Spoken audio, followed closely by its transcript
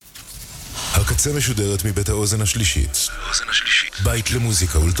הקצה משודרת מבית האוזן השלישית. בית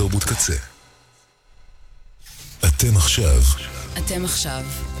למוזיקה ולתרבות קצה. אתם עכשיו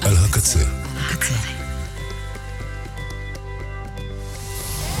על הקצה.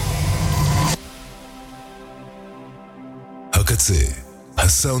 הקצה,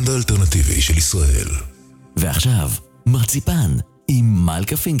 הסאונד האלטרנטיבי של ישראל. ועכשיו, מרציפן עם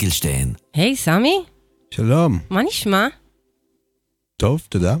מלכה פינקלשטיין. היי, סמי. שלום. מה נשמע? טוב,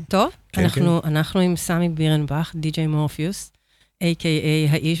 תודה. טוב? כן, אנחנו עם סמי בירנבך, די.ג'יי מורפיוס,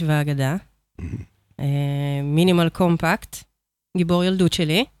 a.k.a. האיש והאגדה. מינימל קומפקט, גיבור ילדות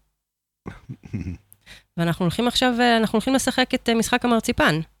שלי. ואנחנו הולכים עכשיו, אנחנו הולכים לשחק את משחק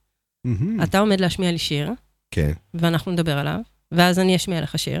המרציפן. אתה עומד להשמיע לי שיר. כן. ואנחנו נדבר עליו. ואז אני אשמיע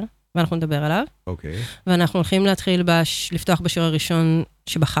לך שיר, ואנחנו נדבר עליו. אוקיי. ואנחנו הולכים להתחיל לפתוח בשיר הראשון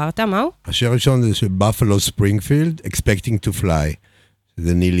שבחרת, מהו? השיר הראשון זה של בפלו ספרינגפילד, Expecting to Fly.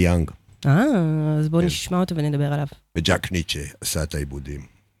 זה ניל יאנג. אז בואו נשמע אותו ונדבר עליו. וג'ק ניטשה עשה את העיבודים.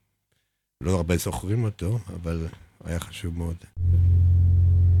 לא הרבה זוכרים אותו, אבל היה חשוב מאוד.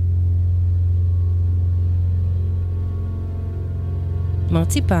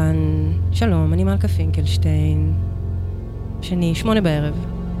 מרציפן, שלום, אני מלכה פינקלשטיין. שני, 8 בערב.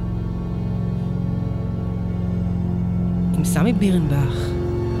 עם סמי בירנבך.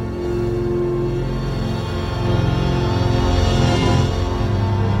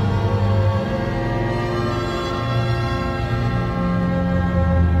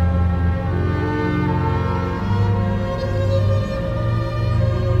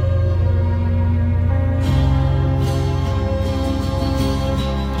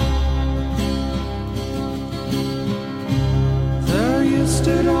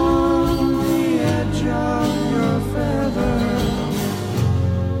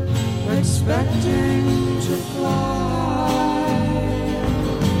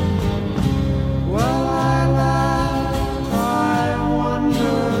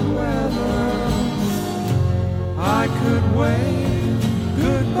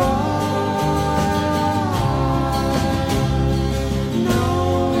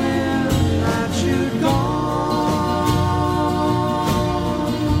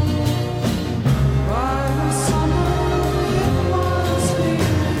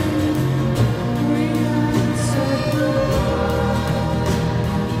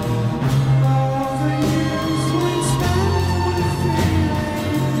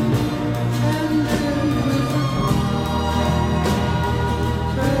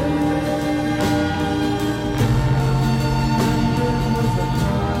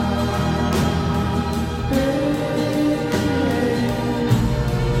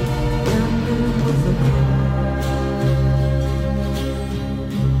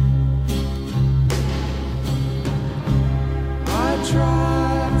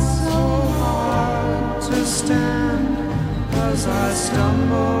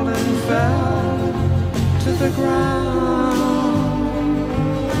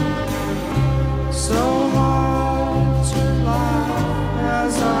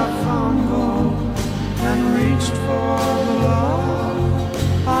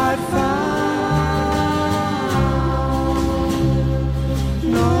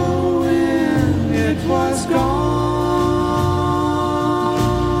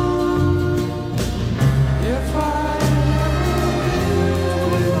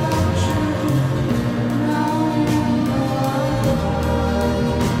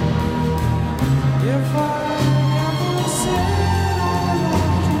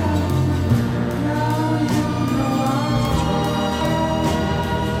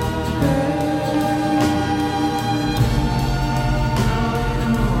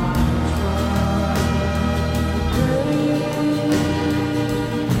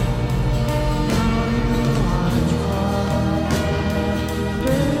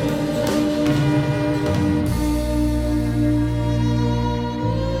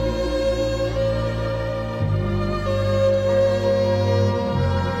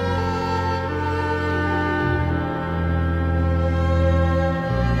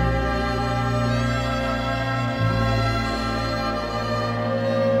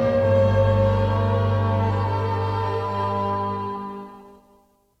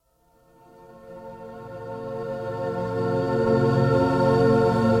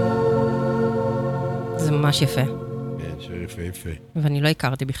 ממש יפה. כן, שיר יפה יפה. ואני לא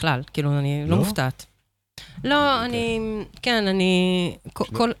הכרתי בכלל, כאילו אני לא מופתעת. לא,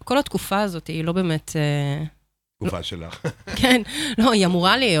 כל התקופה הזאת היא לא באמת... תקופה שלך. כן, לא, היא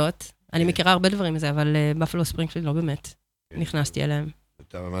אמורה להיות. אני מכירה הרבה דברים מזה, אבל בפלו ספרינגפילד לא באמת נכנסתי אליהם.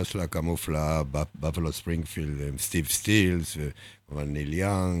 הייתה ממש להקה מופלאה, בפלו ספרינגפילד, סטיב סטילס, וכמובן ניל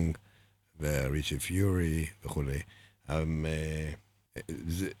יאנג, וריצ'י פיורי וכו'.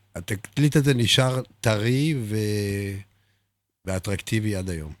 התקליט הזה נשאר טרי ואטרקטיבי עד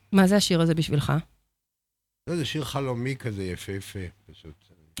היום. מה זה השיר הזה בשבילך? זה שיר חלומי כזה יפהפה, פשוט.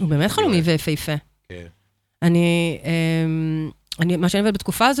 הוא באמת חלומי ויפהפה. כן. מה שאני אוהבת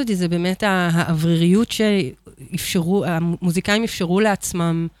בתקופה הזאת, זה באמת האווריריות המוזיקאים אפשרו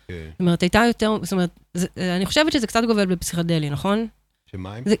לעצמם. זאת אומרת, הייתה יותר, זאת אומרת, אני חושבת שזה קצת גובל בפסיכדלי, נכון?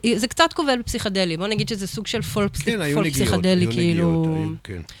 שמה? זה קצת גובל בפסיכדלי, בוא נגיד שזה סוג של פולק פסיכדלי, כן, כאילו.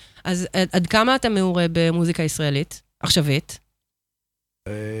 כן. אז עד כמה אתה מעורה במוזיקה ישראלית, עכשווית?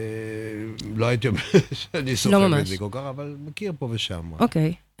 לא הייתי אומר שאני סוחב את זה כל כך, אבל מכיר פה ושם.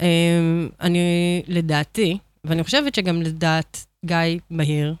 אוקיי. אני לדעתי, ואני חושבת שגם לדעת גיא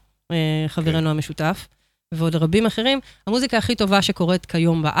בהיר, חברנו המשותף, ועוד רבים אחרים, המוזיקה הכי טובה שקורית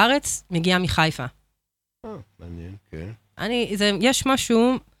כיום בארץ, מגיעה מחיפה. מעניין, כן. יש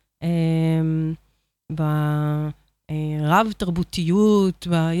משהו ברב תרבותיות,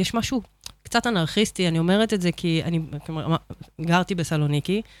 יש משהו קצת אנרכיסטי, אני אומרת את זה כי אני גרתי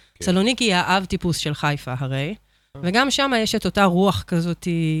בסלוניקי. סלוניקי היא האב טיפוס של חיפה הרי, וגם שם יש את אותה רוח כזאת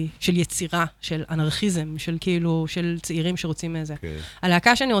של יצירה, של אנרכיזם, של כאילו, של צעירים שרוצים איזה.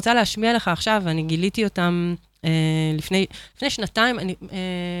 הלהקה שאני רוצה להשמיע לך עכשיו, ואני גיליתי אותם לפני שנתיים,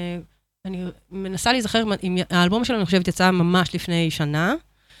 אני מנסה להיזכר, האלבום שלנו, אני חושבת, יצא ממש לפני שנה,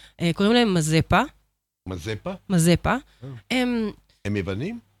 קוראים להם מזפה. מזפה? מזפה. הם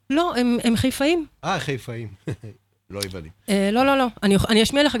יוונים? לא, הם חיפאים. חיפאים. לא יוונים. לא. אני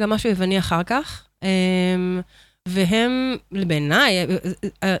אשמיע לך גם משהו יווני אחר כך. והם, בעיניי,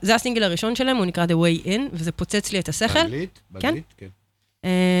 זה הסינגל הראשון שלהם, הוא נקרא The Way In, וזה פוצץ לי את השכל. באנגלית, כן.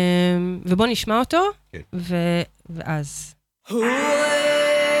 ובוא נשמע אותו, כן. ואז.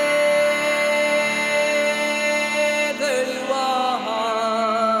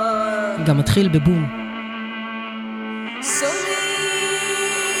 גם מתחיל בבום.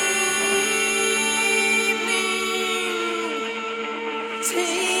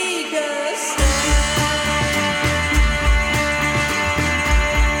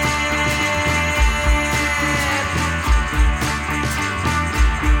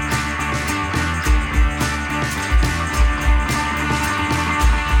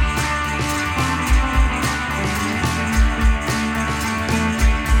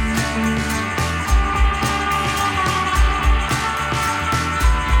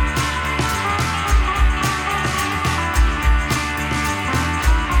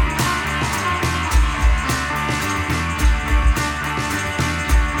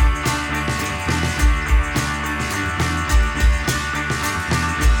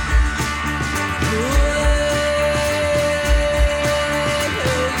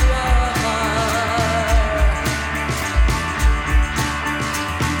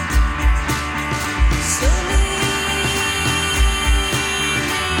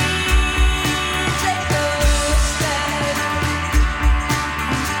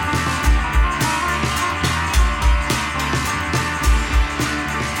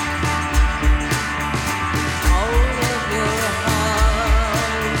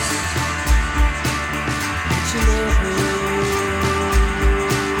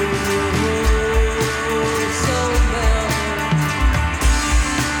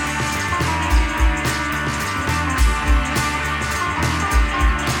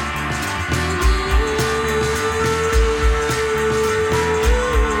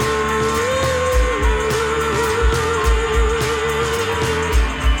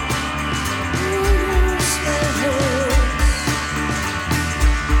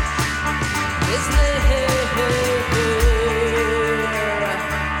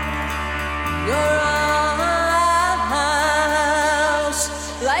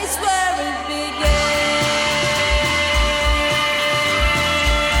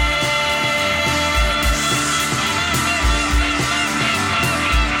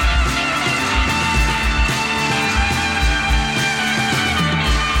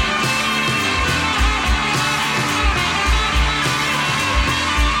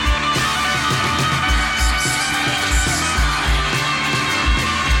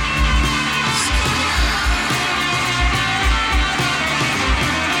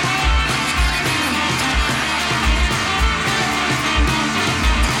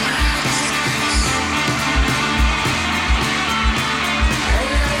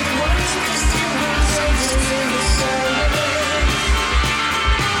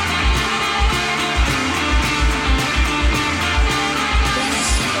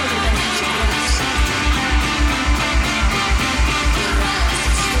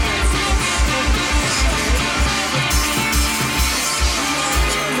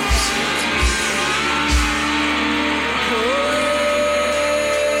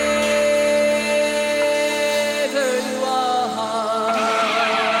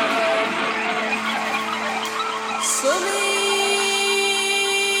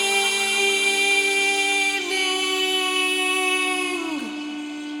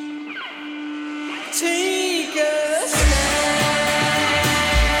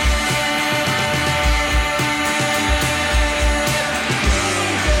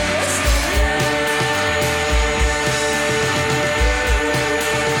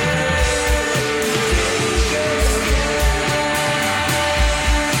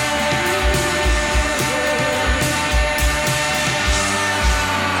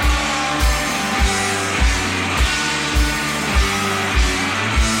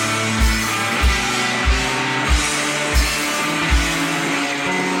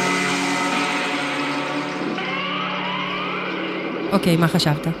 אוקיי, מה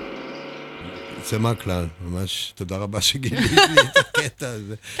חשבת? זה מה כלל, ממש תודה רבה שגיליתי את הקטע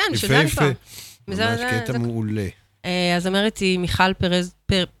הזה. כן, שזה אני כבר. ממש קטע מעולה. הזמרת היא מיכל פרז,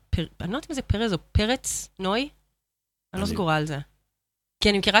 אני לא יודעת אם זה פרז או פרץ נוי? אני לא סגורה על זה. כי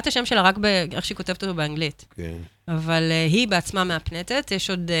אני מכירה את השם שלה רק איך שהיא כותבת אותו באנגלית. כן. אבל היא בעצמה מהפנטת, יש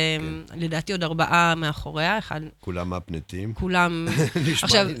עוד, לדעתי עוד 4 מאחוריה, אחד... כולם מהפנטים. כולם...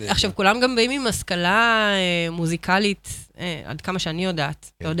 עכשיו, כולם גם באים עם השכלה מוזיקלית, עד כמה שאני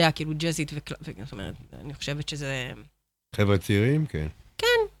יודעת. אתה יודע, כאילו ג'זית, זאת אומרת, אני חושבת שזה... חבר'ה צעירים, כן. כן,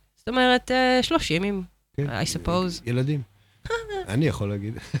 זאת אומרת, 30, I suppose. ילדים. אני יכול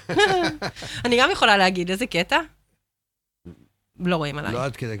להגיד. אני גם יכולה להגיד, איזה קטע? לא רואים עליי. לא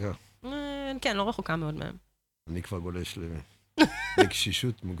עד כדי כך. כן, לא רחוקה מאוד מהם. אני כבר גולש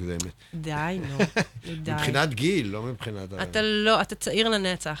לקשישות מוגזמת. די, נו. די. מבחינת גיל, לא מבחינת... אתה צעיר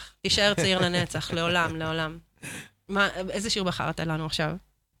לנצח. תישאר צעיר לנצח, לעולם, לעולם. איזה שיר בחרת לנו עכשיו?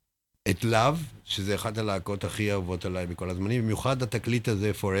 את Love, שזה אחת הלהקות הכי אהובות עליי בכל הזמנים, במיוחד התקליט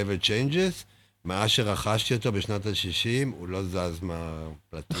הזה, Forever Changes, מאז שרכשתי אותו בשנת ה-60, הוא לא זז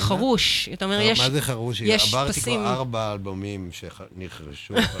מהפלטינה. חרוש, אתה אומר, יש... מה זה חרוש? יש עברתי פסים. כבר 4 אלבומים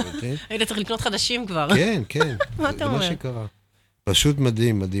שנחרשו לחלוטין. היית צריך לקנות חדשים כבר. כן, כן. מה אתה אומר? זה מה שקרה. פשוט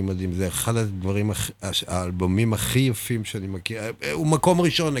מדהים, מדהים, מדהים. זה אחד הדברים, האלבומים הכי יפים שאני מכיר. הוא מקום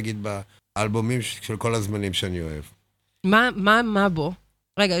ראשון, נגיד, באלבומים של כל הזמנים שאני אוהב. מה בו?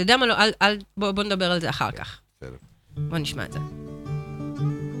 רגע, יודע מה לא? בוא נדבר על זה אחר כך. בסדר. בוא נשמע את זה.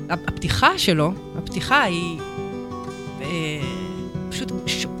 הפתיחה שלו, הפתיחה היא פשוט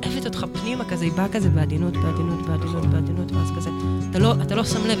שואבת אותך פנימה כזה, היא באה כזה בעדינות, בעדינות, בעדינות, בעדינות, ואז כזה, אתה לא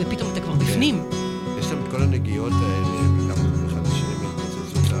שם לב, ופתאום אתה כבר בפנים. יש להם את כל הנגיעות האלה, וגם אחד השירים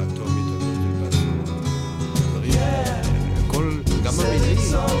מהתפוצצות האטומית, דברים, הכל, גם המילים,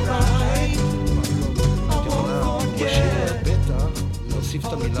 את יכולה בשיר בטח להוסיף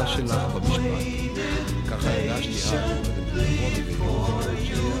את המילה שלך במשפט. ככה הרגשתי,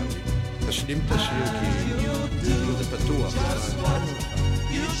 תשלים את השיר כי זה פתוח.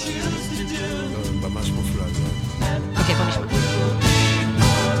 ממש מופלא. אוקיי, בוא נשמע.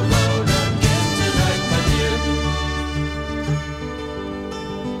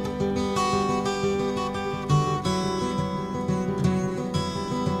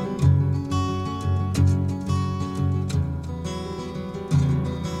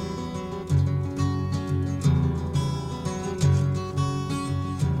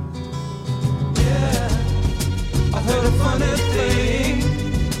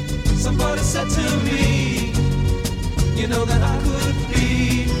 Said to me, you know that I could be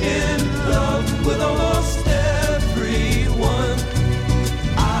in love with almost everyone.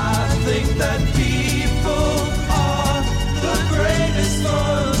 I think that people are the greatest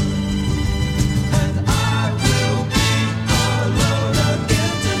fun, and I will be alone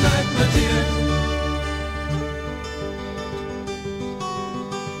again tonight, my dear.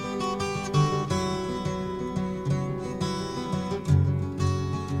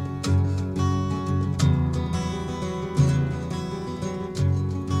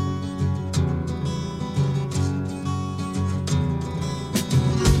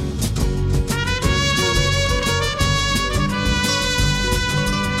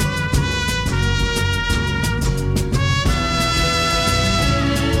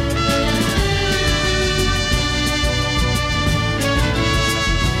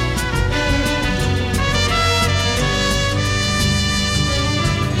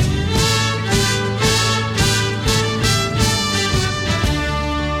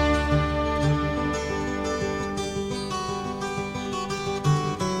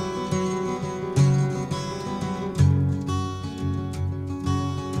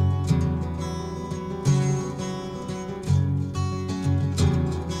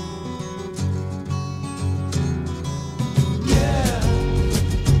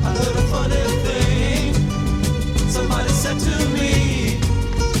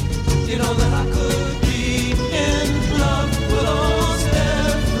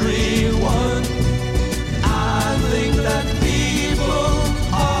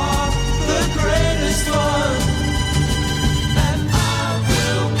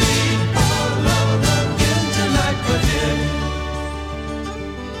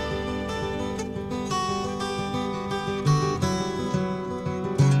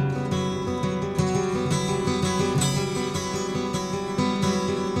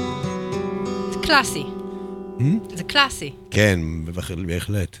 קלאסי. זה קלאסי. כן,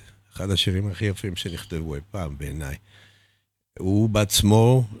 בהחלט. אחד השירים הכי יפים שנכתבו אי פעם בעיניי. הוא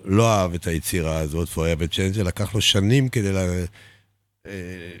בעצמו לא אהב את היצירה הזאת, Forever Changes, זה לקח לו שנים כדי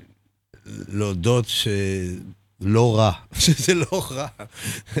להודות לא רע, שזה לא רע.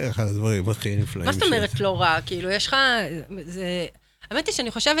 אחד הדברים הכי נפלאים. מה זאת אומרת לא רע? כאילו, יש לך... האמת היא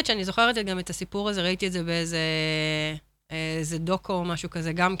שאני חושבת שאני זוכרת גם את הסיפור הזה, ראיתי את זה באיזה דוקו או משהו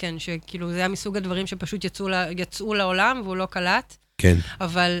כזה, גם כן, שכאילו זה היה מסוג הדברים שפשוט יצאו לעולם והוא לא קלט. כן.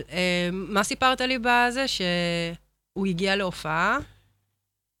 אבל מה סיפרת לי בזה? שהוא הגיע להופעה?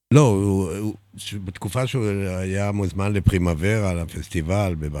 לא, בתקופה שהוא היה מוזמן לפרימוורה,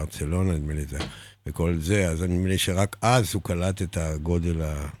 לפסטיבל בברצלונה, נדמה לי זה, וכל זה, אז אני מבין שרק אז הוא קלט את הגודל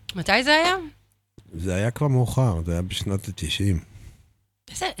מתי זה היה? זה היה כבר מאוחר, זה היה בשנות ה-90.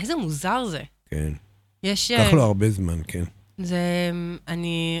 איזה מוזר זה. כן. יש... לקח לו הרבה זמן, כן. זה...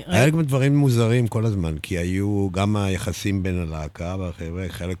 היה גם דברים מוזרים כל הזמן, כי היו גם היחסים בין הלהקה והחבר'ה,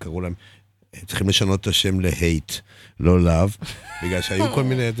 חלק קראו להם, צריכים לשנות את השם להייט, לא לאב, בגלל שהיו כל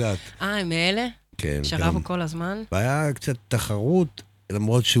מיני דעת. הם מאלה? כן. שרבו כל הזמן? והיה קצת תחרות,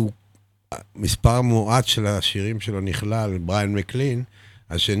 למרות שהוא, מספר מועט של השירים שלו נכלל, בריין מקלין,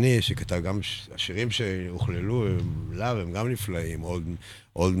 השני, שכתב גם השירים שהוכללו לאב, הם גם נפלאים,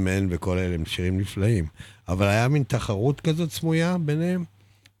 אולד מן וכל אלה הם שירים נפלאים. אבל היה מין תחרות כזאת סמויה ביניהם,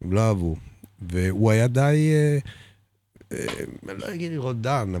 הם לא אהבו. והוא היה די, אני לא אגיד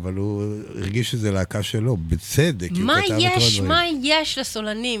רודן, אבל הוא הרגיש שזה להקה שלו, בצדק. מה יש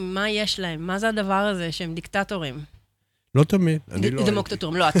לסולנים? מה יש להם? מה זה הדבר הזה שהם דיקטטורים? לא תמיד, אני לא...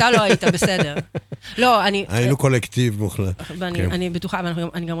 דמוקטטורים, לא, אתה לא היית בסדר. לא, היינו קולקטיב מוחלט. אני בטוחה,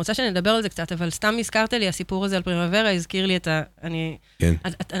 אני גם רוצה שנדבר על זה קצת, אבל סתם הזכרת לי, הסיפור הזה על פרימוורה, הזכיר לי את ה...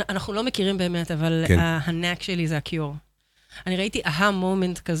 אנחנו לא מכירים באמת, אבל הנק שלי זה הקיור. אני ראיתי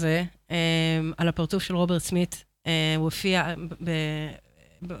מומנט כזה, על הפרצוף של רוברט סמית, הוא הופיע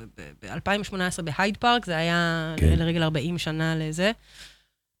ב-2018 בהייד פארק, זה היה לרגל 40 שנה לזה.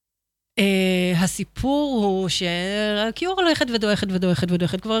 הסיפור הוא שהקיור הולכת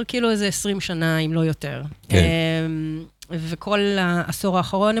ודועכת, כבר כאילו איזה 20 שנה, אם לא יותר. וכל העשור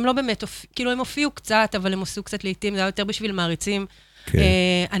האחרון, הם לא באמת, כאילו הם הופיעו קצת, אבל הם הופיעו קצת לעתים, זה היה יותר בשביל מעריצים.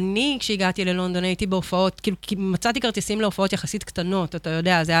 אני, כשהגעתי ללונדון, הייתי בהופעות, כאילו, מצאתי כרטיסים להופעות יחסית קטנות, אתה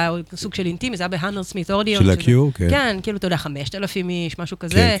יודע, זה היה סוג של אינטימי, זה היה בהמר סמית אודיו. של הקיור, כן. כן, כאילו, אתה יודע, 5,000 איש, משהו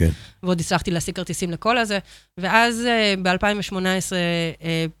כזה, ועוד הצלחתי להשיג כרטיסים לכל הזה, ואז ב-2018,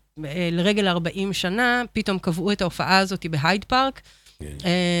 לרגל 40 שנה, פתאום קבעו את ההופעה הזאת בהייד פארק,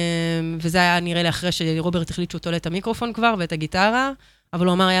 וזה היה נראה לי אחרי שרוברט החליט שהוא תולה את המיקרופון כבר ואת הגיטרה, אבל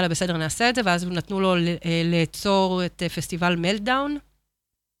הוא אמר, יאללה, בסדר, נעשה את זה, ואז נתנו לו לעצור את פסטיבל מלטדאון,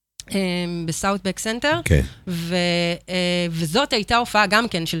 בסאוטבק סנטר, וזאת הייתה הופעה גם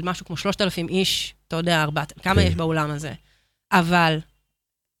כן של משהו כמו 3,000 איש, אתה יודע, כמה יש באולם הזה. אבל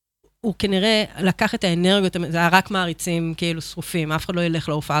הוא כנראה לקח את האנרגיות, זה היה רק מעריצים כאילו שרופים, אף אחד לא ילך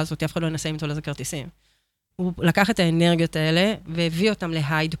להופעה הזאת, אף אחד לא ינסה איתו לזה כרטיסים. הוא לקח את האנרגיות האלה, והביא אותם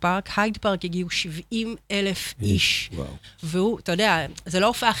להייד פארק. הייד פארק הגיעו 70,000 איש. והוא, אתה יודע, זה לא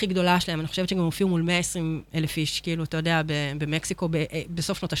ההופעה הכי גדולה שלהם, אני חושבת שגם הופיעו מול 120,000 איש, כאילו, אתה יודע, במקסיקו,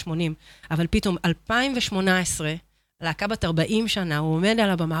 בסוף שנות ה-80. אבל פתאום, 2018, להקה בת 40 שנה, הוא עומד על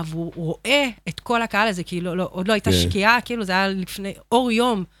הבמה, והוא רואה את כל הקהל הזה, כאילו, עוד לא הייתה שקיעה, כאילו, זה היה לפני אור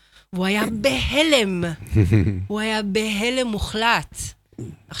יום, והוא היה בהלם. הוא היה בהלם מוחלט.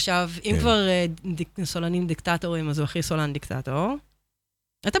 עכשיו, אם כבר סולנים דיקטטורים, אז הוא הכי סולן דיקטטור.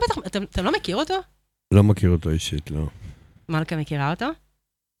 אתה בטח, אתה לא מכיר אותו? לא מכיר אותו אישית, לא. מלכה מכירה אותו?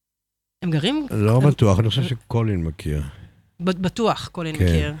 הם גרים? לא בטוח, אני חושב שקולין מכיר. בטוח, קולין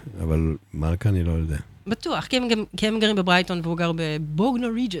מכיר. כן, אבל מלכה אני לא יודע. בטוח, כי הם גרים בברייטון והוא גר בבוגנו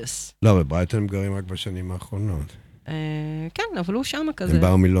ריג'ס. לא, בברייטון הם גרים רק בשנים האחרונות. כן, אבל הוא שם כזה. הם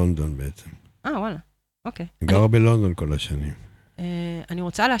באו מלונדון בעצם. וואלה, אוקיי. הם גרו בלונדון כל השנים. אני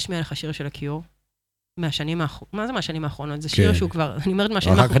רוצה להשמיע לך שיר של הקיור, מהשנים האחרונות. מה זה מהשנים האחרונות? זה שיר שהוא כבר, אני אומרת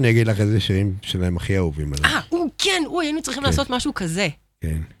מהשנים האחרונות. אחר כך אני אגיד לך איזה שירים שלהם הכי אהובים עליו. כן, היינו צריכים לעשות משהו כזה.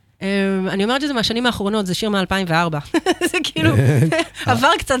 כן. אני אומרת שזה מהשנים האחרונות, זה שיר מ-2004. זה כאילו,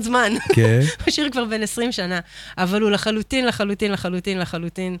 עבר קצת זמן. כן. השיר כבר בין 20 שנה, אבל הוא לחלוטין,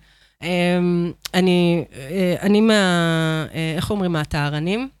 אני איך אומרים,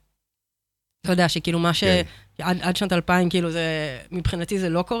 מהטהרנים? אתה יודע שכאילו מה עד שנת 2000, כאילו זה, מבחינתי זה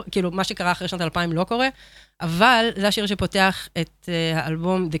לא קורה, כאילו מה שקרה אחרי שנת 2000 לא קורה, אבל זה השיר שפותח את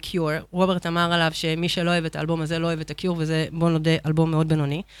האלבום The Cure. רוברט אמר עליו שמי שלא אוהב את האלבום הזה לא אוהב את ה-Cure, וזה, בוא נודה, אלבום מאוד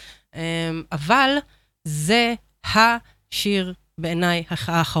בינוני. אבל זה השיר בעיניי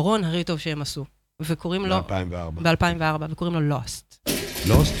האחרון הכי טוב שהם עשו. וקוראים לו... ב-2004. וקוראים לו Lost.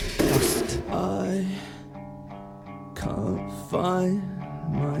 Lost? Lost. I can't find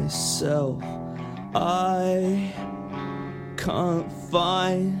myself. I can't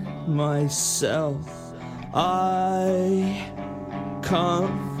find myself. I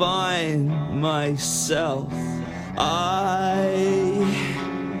can't find myself. I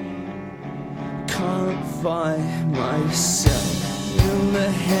can't find myself in the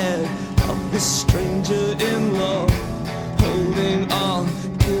head of the stranger in love, holding on,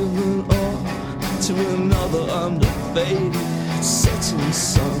 giving up to another under faded setting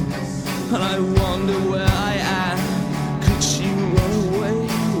sun. And I wonder where I am. Could she run away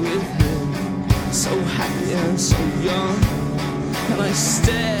with him? So happy and so young. And I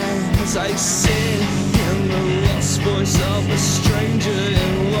stare as I sit in the lost voice of a stranger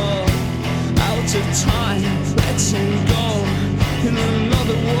in love, out of time, letting go in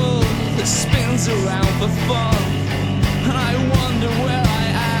another world that spins around for fun. And I wonder where I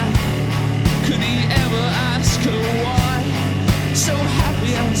am. Could he ever ask her why? So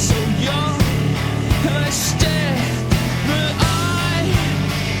happy and so young. And I stare, but I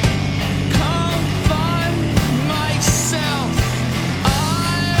can't find myself.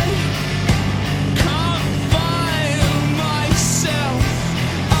 I can't find myself.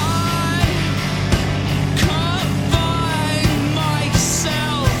 I can't find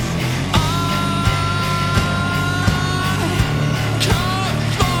myself. I can't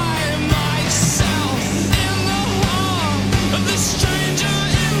find myself in the heart of the stranger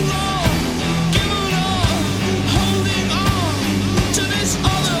in love, giving up, holding on to this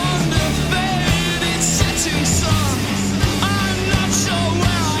other underfaded setting sun. I'm not sure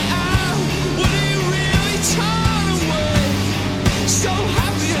where I am. Would he really turn away? So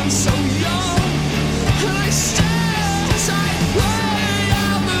happy and so young. And I stare as I play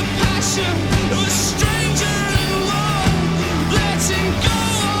out the passion of a stranger in love, letting go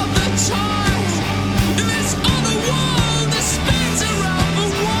of the time in this other world that spins around the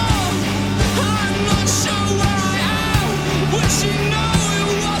world. I'm not sure where I am. Would she know it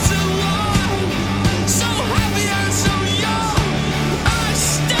was a lie? So happy and so young. I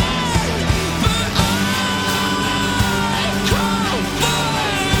stand, but I can't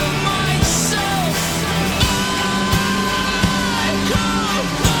find myself. I can't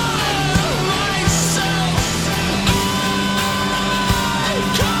find myself. I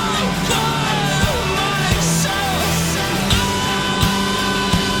can't find myself. I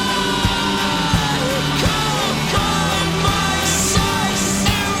can't find myself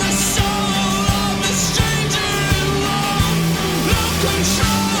in the soul of the stranger in love. No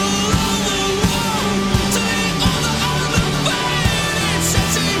control over one to the other underfaded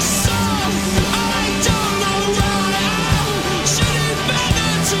setting sun. I don't know where I am. Should he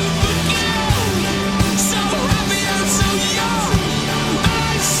better to forgive? So happy and so young.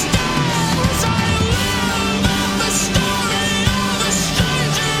 I stand as I live out the story of a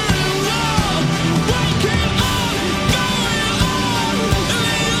stranger in love, waking up, going on in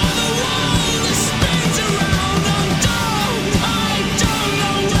the other world that spins around. I'm done. I don't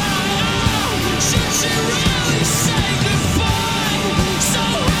know where I am. Should she really say goodbye? So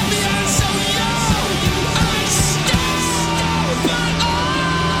happy and so young. I stand, but I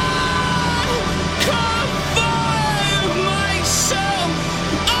can't find myself.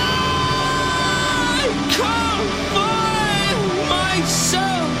 I can't find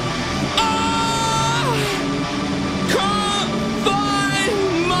myself. I can't find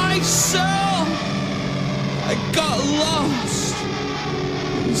myself. I got lost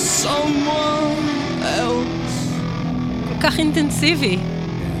in someone else. כל כך אינטנסיבי.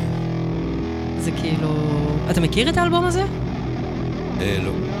 זה כאילו... אתה מכיר את האלבום הזה?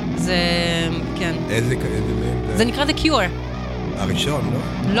 לא. זה... כן. איזה מהם? זה נקרא The Cure. הראשון, לא?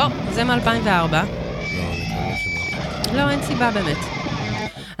 לא, זה מ-2004. לא, אני כבר לא שמעתי. לא, אין סיבה באמת.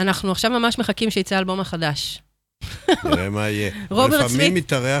 אנחנו עכשיו ממש מחכים שיצא האלבום החדש. נראה מה יהיה. רוברט לפעמים סמית.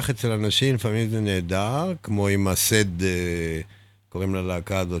 מתארח אצל אנשים, לפעמים זה נהדר, כמו עם הסד, קוראים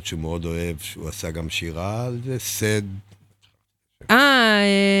ללהקה הזאת שהוא מאוד אוהב, שהוא עשה גם שירה על זה, סד.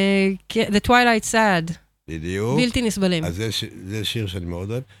 The Twilight Sad. בדיוק. בלתי נסבלים. אז זה שיר שאני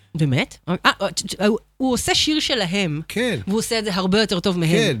מאוד אוהב. באמת? הוא עושה שיר שלהם. כן. והוא עושה את זה הרבה יותר טוב מהם.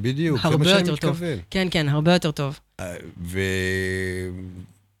 כן, בדיוק. זה מה שאני מתכוון. כן, כן, הרבה יותר טוב.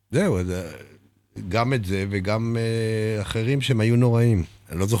 וזהו, גם את זה וגם אחרים שהם היו נוראים.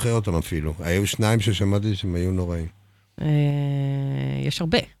 אני לא זוכר אותם אפילו. היו שניים ששמעתי שהם היו נוראים. יש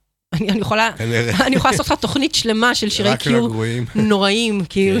הרבה. אני יכולה לעשות לך תוכנית שלמה של שירי קיור נוראים,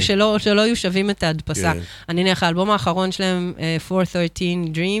 כאילו שלא היו שווים את ההדפסה. אני נלך, האלבום האחרון שלהם, 413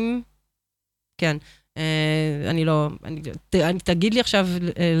 Dream, כן, אני לא, תגיד לי עכשיו,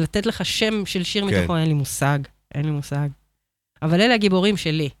 לתת לך שם של שיר מתוכו, אין לי מושג. אבל אלה הגיבורים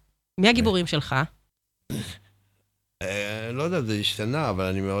שלי. מי הגיבורים שלך? לא יודע, זה השתנה, אבל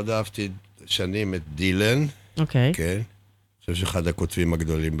אני מאוד אהבתי שנים את דילן. אוקיי. כן. אני חושב שאחד הכותבים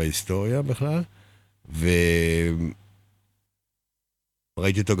הגדולים בהיסטוריה בכלל.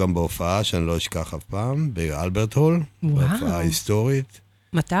 וראיתי אותו גם בהופעה, שאני לא אשכח אף פעם, באלברט הול, בהופעה היסטורית.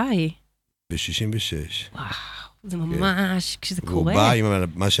 מתי? ב-66. וואו, זה ממש, כשזה והוא קורה. בא עם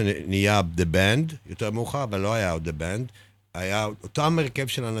מה שנהיה The Band, יותר מאוחר, אבל לא היה עוד The Band. היה אותם הרכב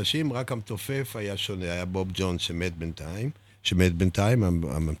של אנשים, רק המתופף היה שונה, היה בוב ג'ונס שמת בינתיים,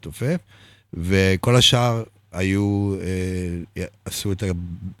 המתופף, וכל השאר היו, עשו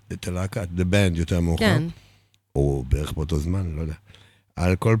את הלהקה, The Band יותר מאוחר. כן. או בערך באותו זמן, לא יודע.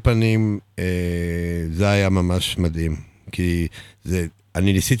 על כל פנים, זה היה ממש מדהים, כי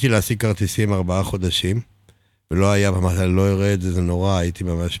אני ניסיתי להשיג כרטיסים 4 חודשים, ולא היה ממש, אני לא אראה את זה, זה נורא, הייתי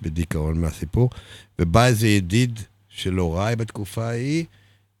ממש בדיכאון מהסיפור, ובא איזה ידיד שלא ראי בתקופה ההיא,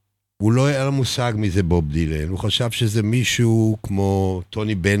 הוא לא היה לו מושג מזה בוב דילן, הוא חשב שזה מישהו כמו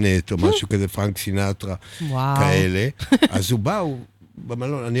טוני בנט, או משהו כזה, פרנק סינטרה, כאלה. אז הוא בא, הוא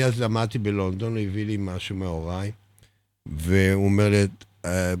במלון, אני אז למדתי בלונדון, הוא הביא לי משהו מההוריי, והוא אומר לי,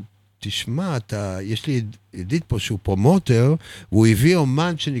 תשמע, יש לי ידיד פה שהוא פרומוטר, והוא הביא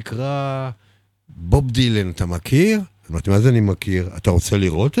אומן שנקרא בוב דילן, אתה מכיר? אמרתי, מה זה אני מכיר? אתה רוצה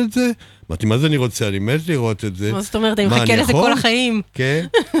לראות את זה? אמרתי, מה זה אני רוצה? אני מת לראות את זה. מה זאת אומרת, אני מחכה לזה כל החיים. כן.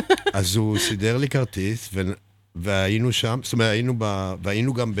 אז הוא סידר לי כרטיס, והיינו שם, זאת אומרת,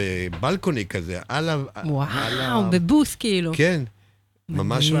 והיינו גם בבלקוני כזה, וואו, בבוס כאילו. כן,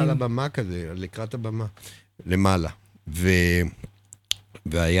 ממש על הבמה כזה, לקראת הבמה, למעלה.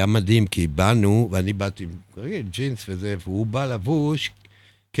 והיה מדהים, כי באנו, ואני באתי, ג'ינס וזה, והוא בא לבוש,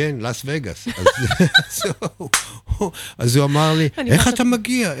 כן, לס וגאס. אז הוא אמר לי, איך אתה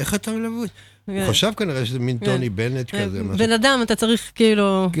מגיע? איך אתה לבוש? הוא חשב כנראה שזה מין טוני בנט כזה. בן אדם, אתה צריך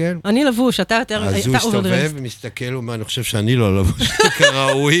כאילו, אני לבוש, אתה יותר, אז הוא הסתובב ומסתכל, אני חושב שאני לא לבוש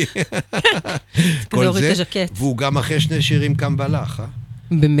כראוי. כל זה, והוא גם אחרי 2 שירים קם והלך, אה?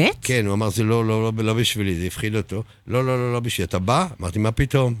 באמת? כן, הוא אמר, זה לא בשבילי, זה הפחיד אותו. לא בשבילי, אתה בא? אמרתי, מה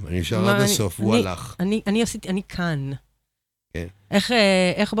פתאום? אני נשאר עד הסוף, הוא הלך. אני כאן. כן.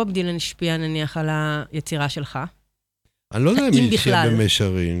 איך בוב דילן השפיע נניח על היצירה שלך? אני לא יודע אם השפיע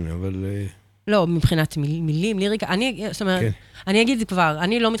במישרין, אבל... לא, מבחינת מילים, ליריקה, זאת אומרת, אני אגיד כבר,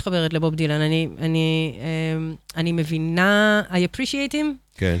 אני לא מתחברת לבוב דילן, אני מבינה, I appreciate him,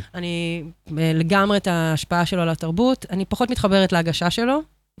 כן. אני לגמרי את ההשפעה שלו על התרבות, אני פחות מתחברת להגשה שלו,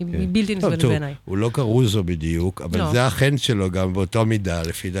 היא בלתי נסבלת בעיניי. הוא לא קרוזו בדיוק, אבל זה החן שלו גם באותו מידה,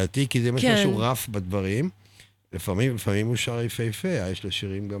 לפי דעתי, כי זה משהו רף בדברים, לפעמים הוא שר יפה, יש לו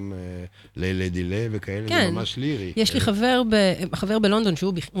שירים גם לילה דילה וכאלה, זה ממש לירי. יש לי חבר בלונדון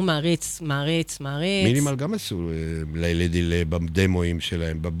שהוא מעריץ. מינימל גם עשו לילה דילה בדמואים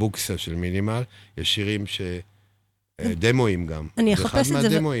שלהם, בבוקסה של מינימל, יש שירים דמואים גם. אני אחפש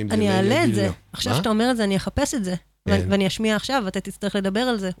את זה, אני אעלה את זה. עכשיו שאתה אומר את זה, אני אחפש את זה. ואני אשמיע עכשיו, ואתה תצטרך לדבר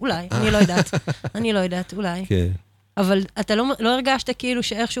על זה. אולי, אני לא יודעת, אולי. כן. אבל אתה לא הרגשת כאילו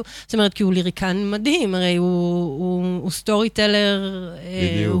שאיכשהו, זאת אומרת, כי הוא ליריקן מדהים, הרי הוא סטורי טלר,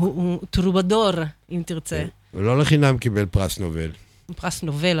 הוא טרובדור, אם תרצה. הוא לא לחינם קיבל פרס נובל. פרס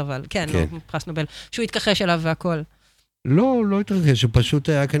נובל, אבל, כן, פרס נובל. שהוא התכחש אליו והכל. לא התכחש, הוא פשוט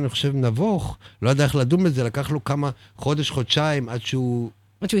היה, אני חושב, נבוך. לא יודע איך לדון בזה, לקח לו כמה חודש-חודשיים עד שהוא...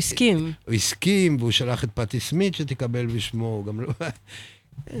 עד שהוא הסכים. הוא הסכים, והוא שלח את פאטי סמית שתקבל בשמו, הוא גם לא...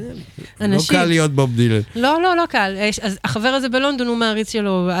 לא קל להיות בוב דילן. לא קל. אז החבר הזה בלונדון הוא מעריץ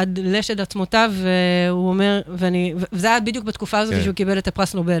שלו עד לשד עצמותיו, והוא אומר, וזה היה בדיוק בתקופה הזאת שהוא קיבל את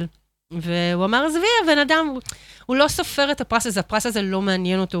הפרס נובל. והוא אמר, עזבי, הבן אדם, הוא לא סופר את הפרס הזה, הפרס הזה לא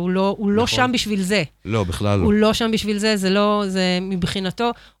מעניין אותו, הוא לא שם בשביל זה. לא, בכלל לא. הוא לא שם בשביל זה, זה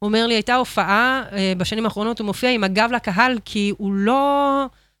מבחינתו. הוא אומר לי, הייתה הופעה, בשנים האחרונות הוא מופיע עם הגב לקהל, כי הוא לא,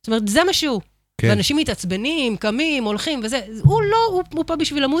 זאת אומרת, זה משהו. ואנשים מתעצבנים, קמים, הולכים, וזה, הוא פה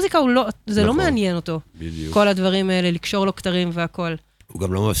בשביל המוזיקה, זה לא מעניין אותו. בדיוק. כל הדברים האלה, לקשור לו כתרים והכל. הוא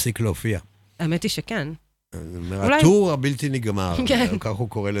גם לא מפסיק להופיע. האמת היא שכן. הטור הבלתי נגמר, כך הוא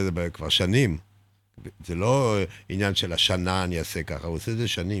קורא לזה כבר שנים. זה לא עניין של השנה אני אעשה ככה, הוא עושה את זה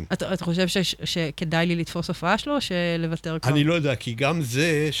שנים. אתה חושב שכדאי לי לתפוס הופעה שלו, או שלוותר כבר? אני לא יודע, כי גם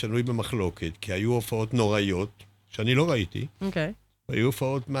זה שנוי במחלוקת, כי היו הופעות נוראיות, שאני לא ראיתי, והיו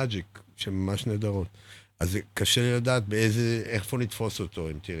הופעות מג'יק, שממש נהדרות. אז קשה לי לדעת איפה נתפוס אותו,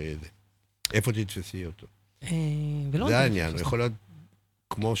 אם תראי את זה. איפה תתפסי אותו. זה העניין, הוא יכול להיות,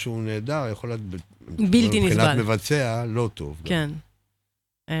 כמו שהוא נהדר, יכול להיות בלתי נסבל. מבחינת מבצע, לא טוב. כן.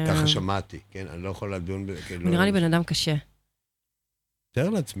 ככה שמעתי, כן? אני לא יכול לדון... הוא נראה לי בן אדם קשה. תאר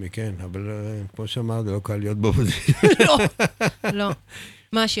לעצמי, כן, אבל כמו שאמרת, לא קל להיות בו. לא.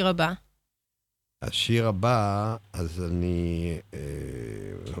 מה השיר הבא? השיר הבא, אז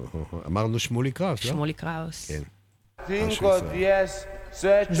אמרנו שמולי קראוס, לא? שמולי קראוס. כן.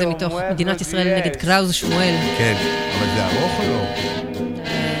 זה מתוך מדינת ישראל נגד קראוז שמואל. כן, אבל זה ארוך או לא?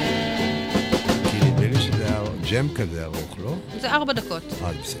 כי נדמה לי שזה ג'ם כזה ארוך, לא? זה 4 דקות.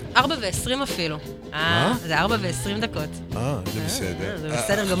 בסדר. 4:20 אפילו. זה 4:20 דקות. זה בסדר. זה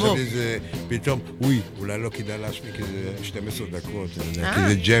בסדר גמור. חשבתי זה פתאום, אולי לא כדאי להשמיע, כי זה 12 דקות, כי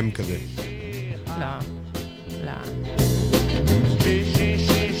זה ג'ם כזה. לא. לא.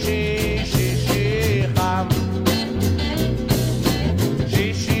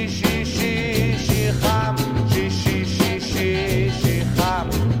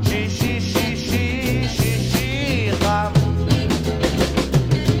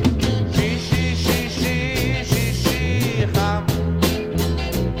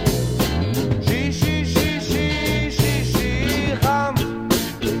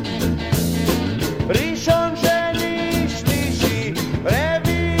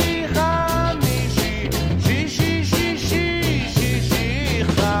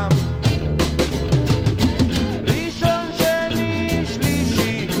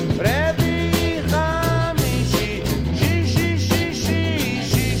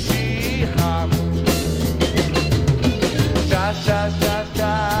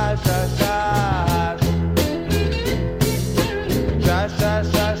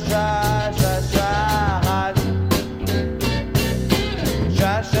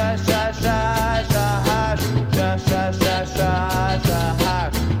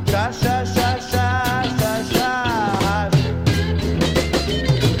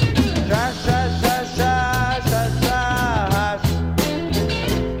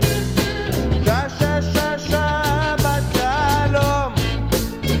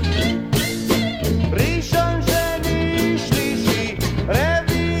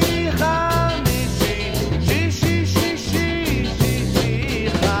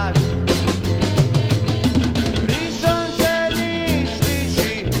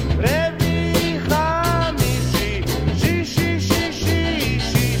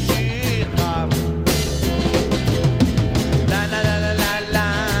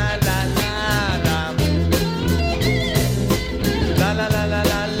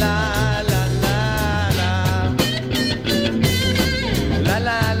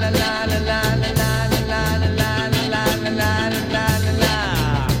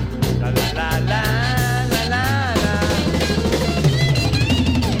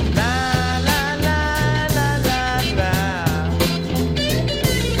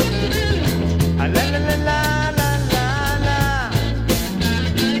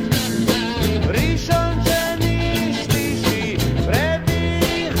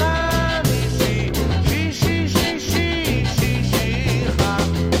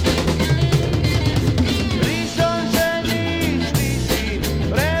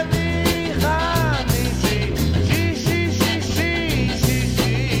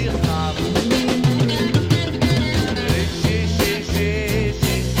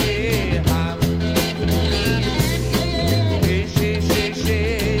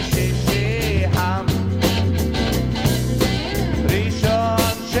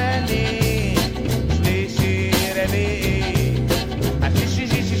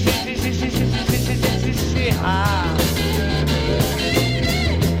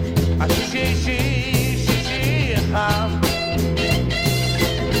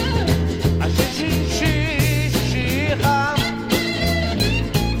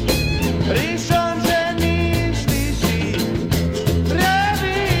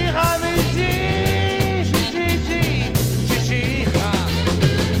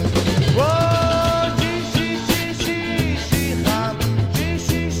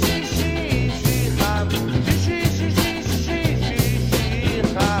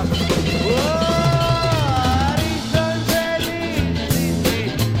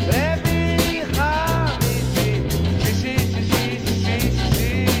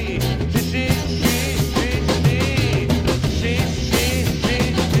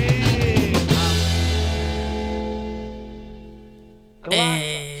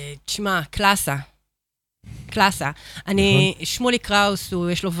 תשמע, קלאסה. קלאסה. שמולי קראוס,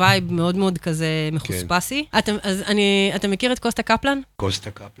 יש לו וייב מאוד מאוד כזה מחוספסי. אז אתה מכיר את קוסטה קפלן?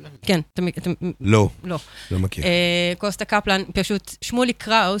 קוסטה קפלן? כן. לא. לא. לא מכיר. קוסטה קפלן, פשוט שמולי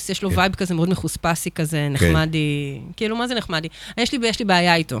קראוס, יש לו וייב כזה מאוד מחוספסי כזה, נחמדי. כאילו, מה זה נחמדי? יש לי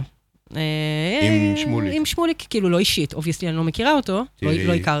בעיה איתו. עם שמולי. עם שמולי, כאילו לא אישית, אובייסלי אני לא מכירה אותו,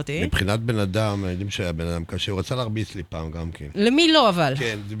 לא הכרתי. מבחינת בן אדם, יודעים שהיה בן אדם קשה, הוא רצה להרביץ לי פעם גם כן. למי לא אבל?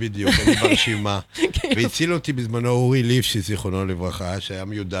 כן, זה בדיוק, אני ברשימה. והציל אותי בזמנו אורי ליפשי, זיכרונו לברכה, שהיה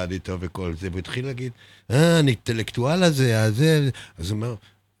מיודד איתו וכל זה, והוא התחיל להגיד, אני אינטלקטואל הזה, אז הוא אומר,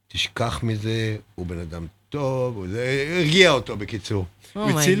 תשכח מזה, הוא בן אדם טוב, זה הרגיע אותו בקיצור.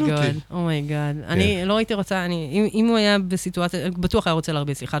 הוא הציל אותי. אומייגאד. אני לא הייתי רוצה, אם הוא היה בסיטואציה, בטוח היה רוצה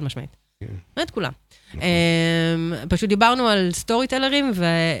להרביץ לי, חד משמעית. באמת כולם. פשוט דיברנו על סטורי טלרים,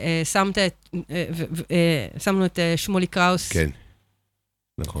 ושמנו את שמולי קראוס. כן.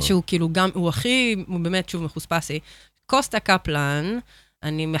 נכון. שהוא כאילו גם, הוא באמת שוב מחוספסי. קוסטה קפלן,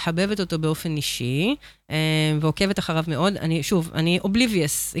 אני מחבבת אותו באופן אישי, ועוקבת אחריו מאוד. אני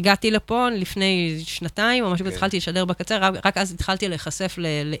אובליביוס. הגעתי לפה לפני שנתיים, או משהו, התחלתי לשדר בקצר, רק אז התחלתי להיחשף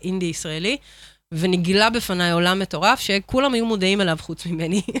לאינדי ישראלי, ונגילה בפניי עולם מטורף, שכולם היו מודעים אליו חוץ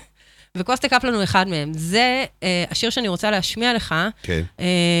ממני. וקוסטה קפלן הוא אחד מהם. זה השיר שאני רוצה להשמיע לך,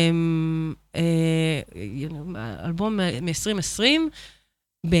 אלבום מ-2020,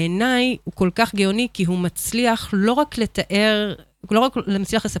 בעיניי הוא כל כך גאוני, כי הוא מצליח לא רק לתאר, לא רק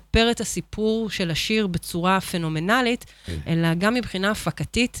מצליח לספר את הסיפור של השיר בצורה פנומנלית, אלא גם מבחינה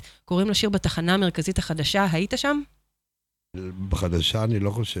הפקתית, קוראים לשיר בתחנה המרכזית החדשה. היית שם? בחדשה אני לא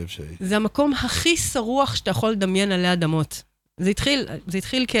חושב זה המקום הכי שרוח שאתה יכול לדמיין עלי אדמות. זה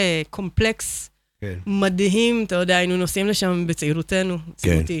התחיל כקומפלקס מדהים, אתה יודע, היינו נוסעים לשם בצעירותנו,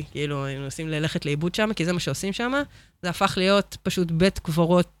 צעירותי, כאילו, היינו נוסעים ללכת לאיבוד שם, כי זה מה שעושים שם, זה הפך להיות פשוט בית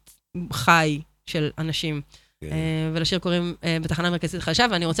קברות חי של אנשים. ולשיר קוראים בתחנה המרכזית חדשה,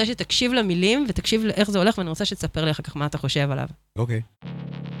 ואני רוצה שתקשיב למילים, ותקשיב לאיך זה הולך, ואני רוצה שתספר לי אחר כך מה אתה חושב עליו. אוקיי.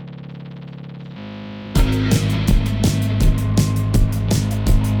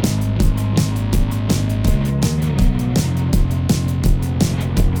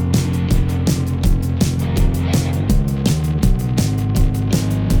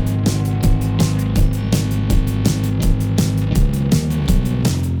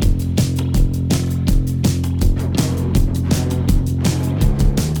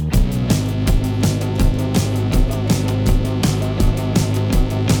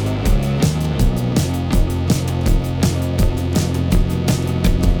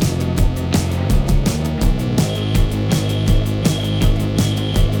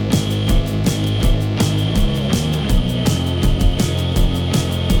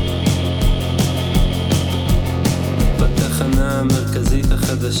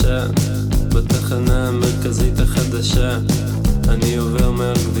 בתחנה המרכזית החדשה אני עובר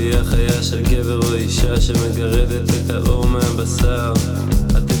מעל גבייה חיה של גבר או אישה שמגרדת את האור מהבשר.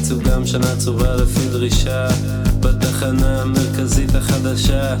 התצוגה שנה צורה לפי דרישה בתחנה המרכזית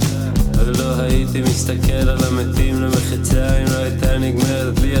החדשה. ולא הייתי מסתכל על המתים למחצה אם לא הייתה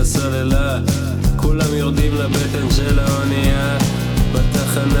נגמרת לי הסוללה. כולם יורדים לבטן של האונייה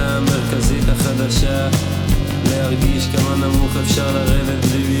בתחנה המרכזית החדשה. להרגיש כמה נמוך אפשר לרדת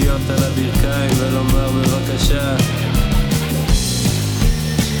בלי להיות על הברכיים ולומר בבקשה.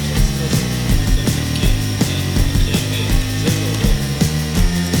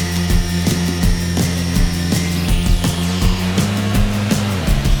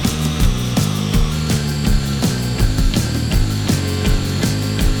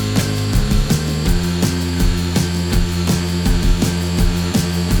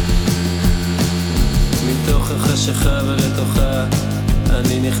 החשיכה ולתוכה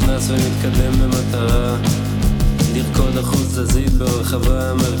אני נכנס ומתקדם במטרה לרקוד אחוז תזית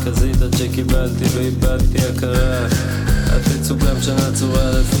ברחבה המרכזית עד שקיבלתי ואיבדתי הכרה. התצוגה משנה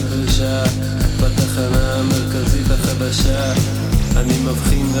צורה לפי דרישה בתחנה המרכזית החדשה. אני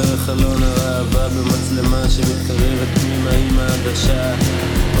מבחין דרך חלון הראווה במצלמה שמתקרבת פנימה עם העדשה.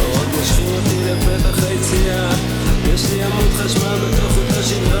 אורות מושכים אותי לפתח היציאה, יש לי עמוד חשמל בתוך אותה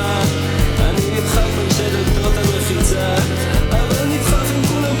שדרה. אני נדחף בין שדלתות המחיצה, אבל נדחף עם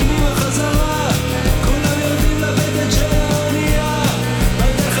כולם פנימה חזרה. כולם יורדים לבטן של האונייה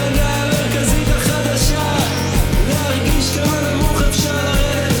בתחנה המרכזית החדשה. להרגיש כמה נמוך אפשר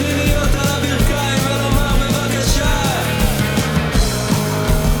לרדת בלי להיות על הברכיים ולומר בבקשה.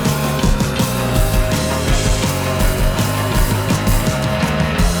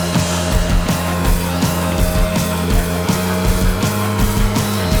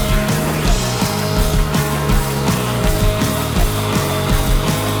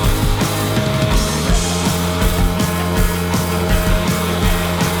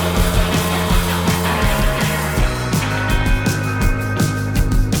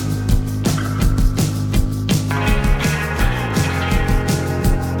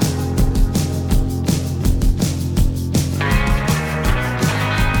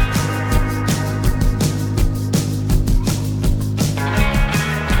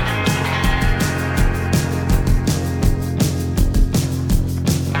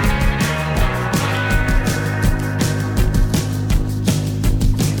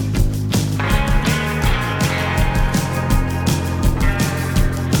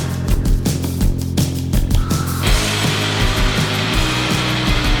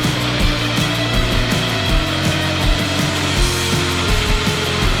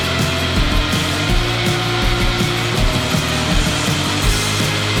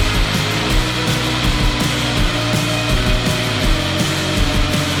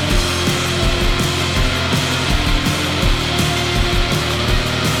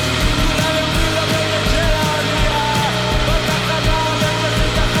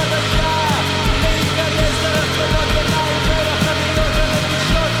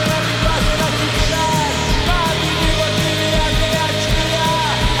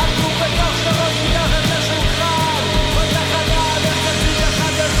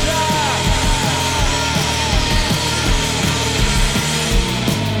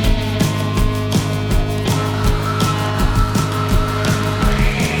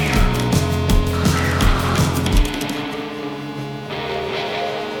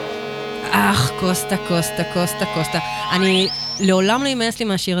 קוסטה, קוסטה, קוסטה, קוסטה. אני לעולם לא ימאס לי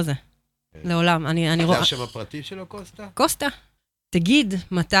מהשיר הזה. לעולם. אני זה רואה... השם הפרטי שלו, קוסטה? קוסטה, תגיד,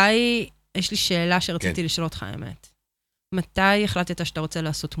 מתי... יש לי שאלה שרציתי לשאול אותך, האמת. מתי החלטת שאתה רוצה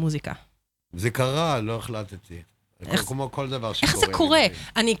לעשות מוזיקה? זה קרה, לא החלטתי. כמו כל דבר שקורה. איך זה קורה?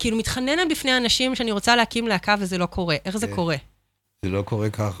 אני כאילו מתחננת בפני אנשים שאני רוצה להקים להקה וזה לא קורה. איך זה קורה? זה לא קורה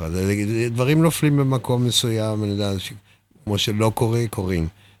ככה. דברים נופלים במקום מסוים, אני יודע, כמו שלא קורה, קורים.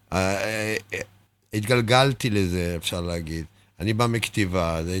 התגלגלתי לזה, אפשר להגיד. אני בא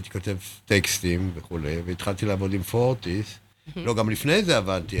מכתיבה, אז הייתי כותב טקסטים וכו', והתחלתי לעבוד עם פורטיס. לא, גם לפני זה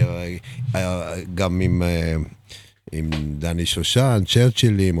עבדתי, גם עם דני שושן,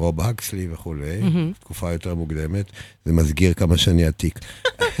 צ'רצ'ילי, עם רוב הקסלי וכו', תקופה יותר מוקדמת. זה מסגיר כמה שאני עתיק.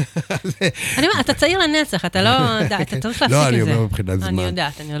 אני אומר, אתה צעיר לנצח, אתה לא... אתה צריך להפסיק עם זה. לא, אני אומר מבחינת זמן. אני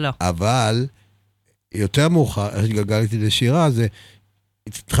יודעת, אני לא. אבל יותר מאוחר, איך שגלגלתי לשירה, זה...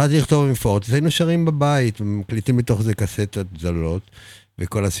 התחלתי לכתוב עם פורטיס, היינו שרים בבית, ומקליטים מתוך זה קסטות זלות,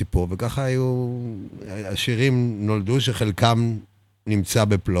 וכל הסיפור, וככה היו... השירים נולדו שחלקם נמצא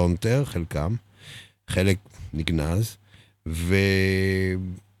בפלונטר, חלק נגנז,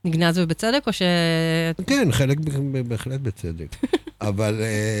 נגנז ובצדק, או ש... כן, חלק בהחלט בצדק. אבל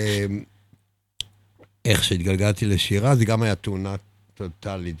איך שהתגלגלתי לשירה, זה גם היה תאונה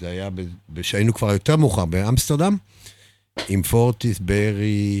טוטלית, זה היה שהיינו כבר יותר מאוחר באמסטרדם, עם פורטיס,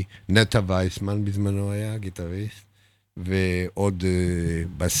 ברי, נטה וייסמן בזמנו היה, גיטריסט, ועוד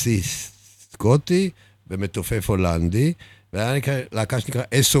בסיס סקוטי, ומתופף הולנדי, והיה להקה שנקרא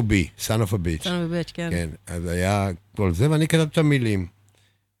SOB, Son of a Bitch. Son of a Bitch, כן. כן, אז היה כל זה, ואני כתב את המילים.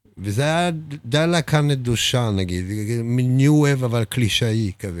 וזה היה די להקה נדושה, נגיד, מין ניו ווב, אבל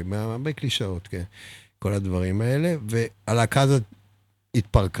קלישאי כזה, הרבה קלישאות, כן. כל הדברים האלה, והלהקה הזאת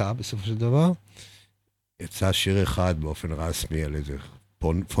התפרקה בסופו של דבר. יצא שיר אחד באופן רסמי על איזה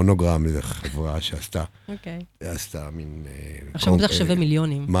פונוגרם, איזו חברה שעשתה. אוקיי. עשתה מין... עכשיו הוא בטח שווה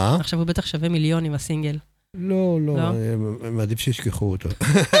מיליונים. מה? עכשיו הוא בטח שווה מיליונים, הסינגל. לא, מעדיף שישכחו אותו.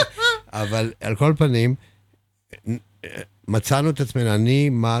 אבל על כל פנים, מצאנו את עצמנו,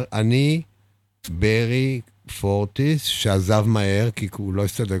 אני, ברי, פורטיס, שעזב מהר, כי הוא לא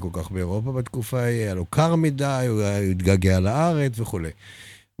הסתדר כל כך באירופה בתקופה, היה לו קר מדי, הוא התגעגע לארץ וכו'.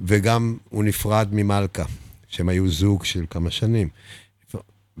 וגם הוא נפרד ממלכה, שהם היו זוג של כמה שנים.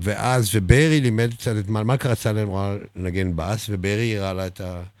 ואז, וברי לימד קצת את מלכה רצה לנגן בס, וברי הראה לה את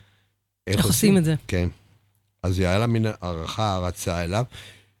ה... איך עושים את זה? כן. אז היה לה מין הערכה, הרצה אליו,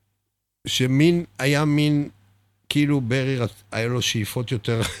 היה מין, כאילו ברי, היה לו שאיפות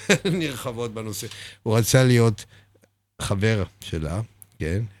יותר נרחבות בנושא. הוא רצה להיות חבר שלה,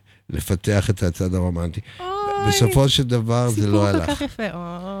 כן? לפתח את הצד הרומנטי. בסופו של דבר זה לא הלך. סיפור כל כך יפה.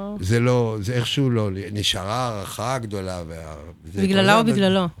 זה לא, זה איכשהו לא, נשארה הערכה גדולה. בגללה או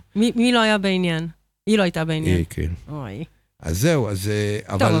בגללו? מי לא היה בעניין? היא לא הייתה בעניין. היא, כן. אוי. אז זהו,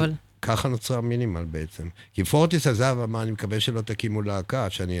 אבל ככה נוצרה מינימל בעצם. כי פורטיס עזב, אמר, אני מקווה שלא תקימו להקה,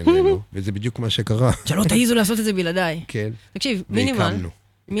 שאני אעננו, וזה בדיוק מה שקרה. שלא תעיזו לעשות את זה בלעדיי. כן. תקשיב,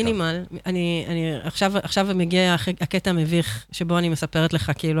 מינימל, אני עכשיו מגיע הקטע המביך, שבו אני מספרת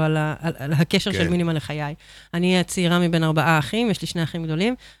לך כאילו על הקשר של מינימל לחיי. אני הצעירה מבין 4 אחים, יש לי 2 אחים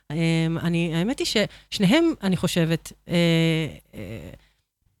גדולים. האמת היא ששניהם, אני חושבת,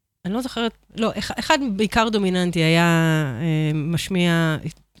 אני לא זוכרת, לא, אחד בעיקר דומיננטי היה משמיע,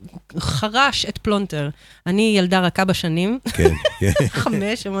 חרש את פלונטר. אני ילדה רכה בשנים,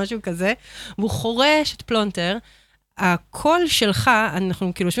 5 או משהו כזה, והוא חורש את פלונטר. הקול שלך,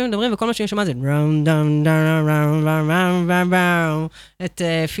 אנחנו כאילו יושבים ומדברים, וכל מה שאני שומע זה את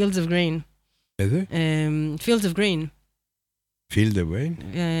Fields of Green. איזה? Fields of Green. Fields of Green?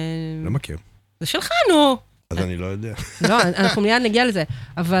 לא מכיר. זה שלך, נו. אז אני לא יודע. לא, אנחנו מיד נגיע לזה.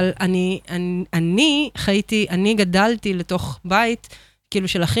 אבל אני גדלתי לתוך בית, כאילו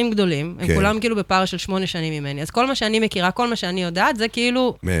של אחים גדולים, הם כולם כאילו בפער של 8 שנים ממני. אז כל מה שאני מכירה, כל מה שאני יודעת, זה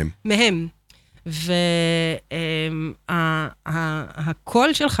כאילו מהם.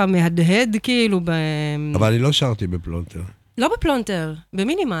 והקול שלך מהדהד כאילו אבל אני לא שרתי בפלונטר. לא בפלונטר,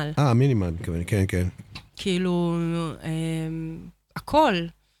 במינימל. מינימל, כן, כן. כאילו, הקול,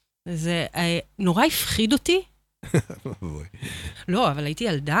 זה נורא הפחיד אותי. לא, אבל הייתי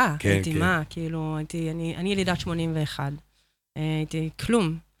ילדה, הייתי מה, כאילו, אני ילידת 81. הייתי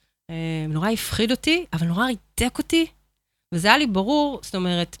כלום. נורא הפחיד אותי, אבל נורא ריתק אותי, וזה היה לי ברור, זאת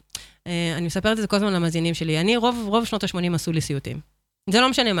אומרת, אני מספרת את זה כל הזמן למאזינים שלי. רוב שנות ה-80 עשו לי סיוטים. זה לא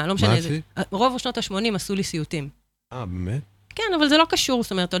משנה מה, לא משנה איזה. רוב שנות ה-80 עשו לי סיוטים. באמת? כן, אבל זה לא קשור,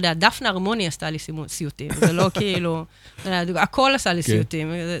 זאת אומרת, אתה יודע, דפנה הרמוני עשתה לי סיוטים. זה לא כאילו, הכל עשה לי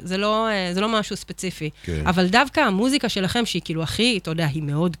סיוטים. זה לא משהו ספציפי. אבל דווקא המוזיקה שלכם, שהיא כאילו הכי, אתה יודע, היא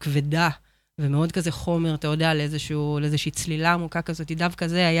מאוד כבדה, ומאוד כזה חומר, אתה יודע, לאיזושהי צלילה עמוקה כזאת, דווקא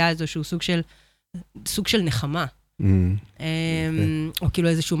זה היה איזשהו סוג של נחמה. או כאילו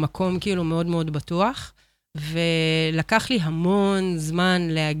איזשהו מקום כאילו מאוד מאוד בטוח. ולקח לי המון זמן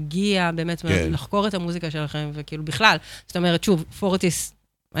להגיע, באמת, לחקור את המוזיקה שלכם, וכאילו בכלל, זאת אומרת, שוב, פורטיס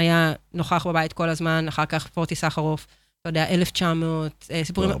היה נוכח בבית כל הזמן, אחר כך פורטיס סחרוף, אתה יודע, 1900,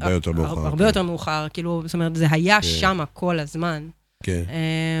 סיפורים הרבה יותר מאוחר, כאילו, זאת אומרת, זה היה שם כל הזמן. כן.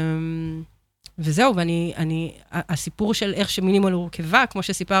 וזהו, הסיפור של איך שמינימל הורכבה, כמו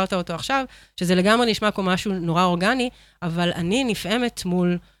שסיפרת אותו עכשיו, שזה לגמרי נשמע כמו משהו נורא אורגני, אבל אני נפעמת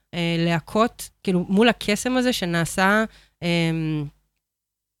מול להקות, כאילו, מול הקסם הזה שנעשה,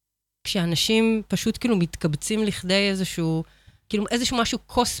 כשאנשים פשוט כאילו מתקבצים לכדי איזשהו משהו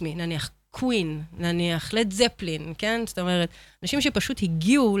קוסמי, נניח קווין, נניח לד זפלין, כן? זאת אומרת, אנשים שפשוט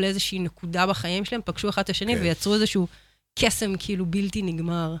הגיעו לאיזושהי נקודה בחיים שלהם, פגשו אחד את השני ויצרו איזשהו קסם כאילו בלתי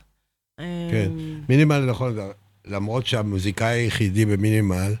נגמר. כן, מינימל נכון, למרות שהמוזיקאי היחידי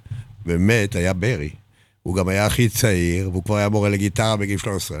במינימל, באמת היה ברי. הוא גם היה הכי צעיר, והוא כבר היה מורה לגיטרה בגיל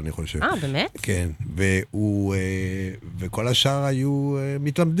 13, אני חושב. באמת? כן, וכל השאר היו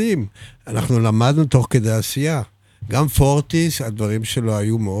מתלמדים. אנחנו למדנו תוך כדי עשייה. גם פורטיס, הדברים שלו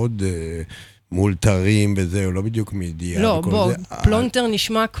היו מאוד מולתרים וזהו, לא בדיוק מידיעה. לא, בוא, פלונטר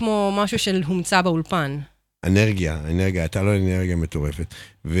נשמע כמו משהו של הומצא באולפן. אנרגיה, הייתה לו אנרגיה מטורפת.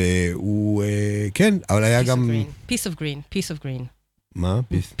 והוא, כן, אבל היה גם... Piece of green. מה?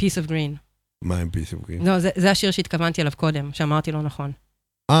 Piece of green. מה עם Piece of green? לא, זה השיר שהתכוונתי עליו קודם, שאמרתי לא נכון.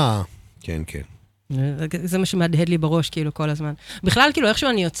 כן, כן. זה מה שמהדהד לי בראש, כאילו, כל הזמן. בכלל, כאילו, איכשהו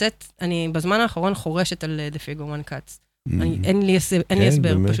אני יוצאת, אני בזמן האחרון חורשת על The Figure One Cuts. אין לי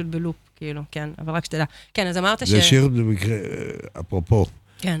הסבר, פשוט בלופ, כאילו, כן, אבל רק שתדע. כן, אז אמרת זה שיר, במקרה, אפרופו,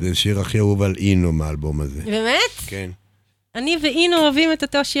 זה שיר הכי אהוב על אינו מהאלבום הזה. באמת? כן. אני ואינו אוהבים את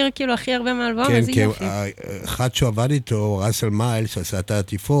אותו שיר, כאילו, הכי הרבה מהאלבום, אז זה יופי. אחד שעבד איתו, ראסל מיילס, שעשה את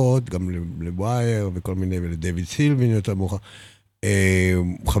העטיפות, גם לבווייר וכל מיני, ולדויד סילבין יותר מאוחר.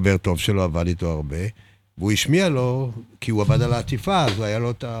 חבר טוב שלו, עבד איתו הרבה, והוא השמיע לו, כי הוא עבד על העטיפה, אז היה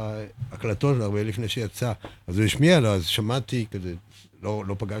לו את ההקלטות הרבה לפני שיצא, אז הוא השמיע לו, אז שמעתי כזה,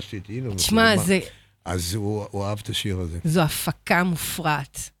 לא פגשתי את אינו. תשמע, זה... אז הוא אהב את השיר הזה. זו הפקה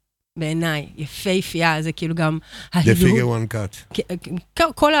מופרעת, בעיניי, יפהפייה, זה כאילו גם... The Figure One Cut.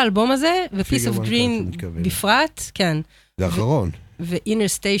 כל האלבום הזה, ו-Piece of Green בפרט, כן. זה האחרון.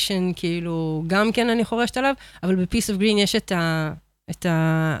 ו-Inner Station, כאילו, גם כן אני חורשת עליו, אבל ב-Piece of Green יש את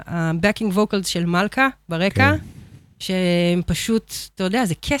ה-backing vocals של מלכה ברקע, שהם פשוט, אתה יודע,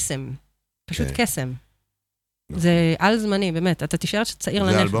 זה קסם. פשוט קסם. זה על זמני, באמת. אתה תישאר צעיר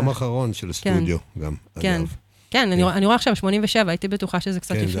לנפש. זה האלבום האחרון של הסטודיו, גם. כן, כן, אני רואה עכשיו 87, הייתי בטוחה שזה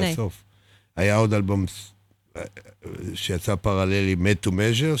קצת לפני. כן, זה הסוף. היה עוד אלבום שיצא פרללי, Made to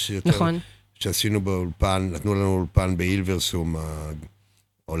Measure, נכון. שעשינו באולפן, נתנו לנו אולפן באילברסום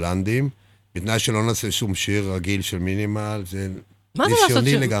ההולנדים, בתנאי שלא נעשה שום שיר רגיל של מינימל, זה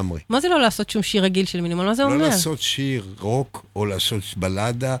ניסיוני לגמרי. מה זה לא לעשות שום שיר רגיל של מינימל? מה זה אומר? לא לעשות שיר רוק, או לעשות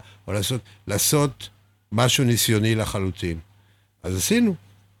בלדה, או לעשות משהו ניסיוני לחלוטין. אז עשינו.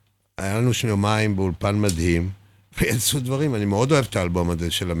 היה לנו יומיים באולפן מדהים, ויצאו דברים. אני מאוד אוהב את האלבום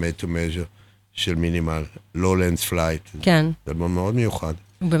הזה של ה-Made to Measure, של מינימל, Lowlands Flight. כן. זה אלבום מאוד מיוחד.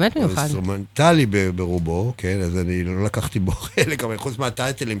 הוא באמת מיוחד. הוא אינסטרומנטלי ברובו, כן, אז אני לא לקחתי בו חלק, אבל חוץ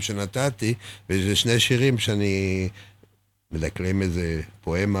מהטייטלים שנתתי, וזה שני שירים שאני מדקלם איזה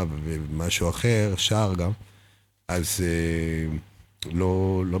פואמה ומשהו אחר, שר גם, אז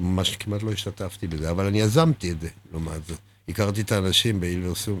לא, ממש כמעט לא השתתפתי בזה, אבל אני יזמתי את זה, לעומת זאת. הכרתי את האנשים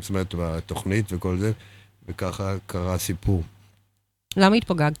באילברסום, זאת אומרת, בתוכנית וכל זה, וככה קרה הסיפור. למה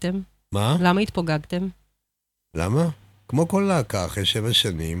התפוגגתם? מה? למה התפוגגתם? למה? כמו כל להקה, אחרי 7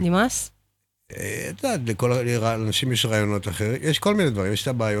 שנים. נמאס? אתה יודע, לכל אנשים יש רעיונות אחרים. יש כל מיני דברים, יש את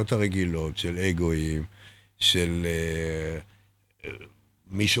הבעיות הרגילות של אגואים, של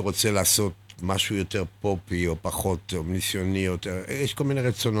מי שרוצה לעשות משהו יותר פופי, או פחות, או ניסיוני, יותר. יש כל מיני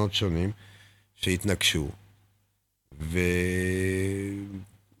רצונות שונים שהתנגשו. וזה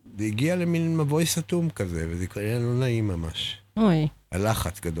הגיע למין מבוי סתום כזה, וזה כבר לא נעים ממש. אוי.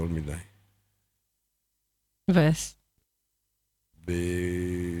 הלחץ גדול מדי. וס.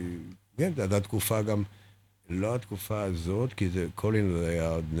 כן, זו הייתה תקופה גם, לא התקופה הזאת, כי זה, קולין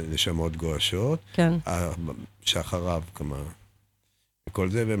היה נשמות גועשות, כן. שאחריו כמה, וכל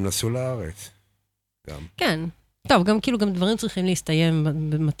זה, והם נסעו לארץ, גם. כן, טוב, גם כאילו, גם דברים צריכים להסתיים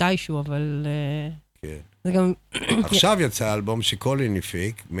מתישהו, אבל... כן. זה גם... עכשיו יצא אלבום שקולין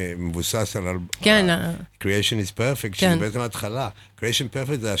הפיק, מבוסס על כן. Creation is Perfect, שזה בעצם ההתחלה. Creation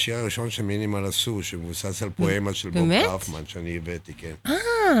Perfect זה השיר הראשון שמינימל עשו, שמבוסס על פואמה של בוב קאופמן, שאני הבאתי, כן.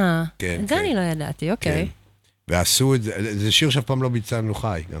 כן, את זה כן. אני לא ידעתי, אוקיי. כן. ועשו את זה, זה שיר שאף פעם לא ביצענו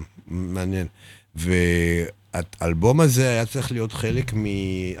חי, גם, מעניין. והאלבום הזה היה צריך להיות חלק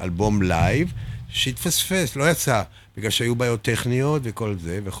מאלבום לייב, שהתפספס, לא יצא, בגלל שהיו בעיות טכניות וכל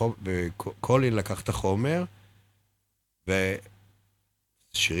זה, וקולין לקח את החומר,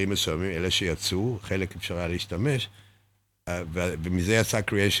 ושירים מסוימים, אלה שיצאו, חלק אפשר היה להשתמש, ומזה יצא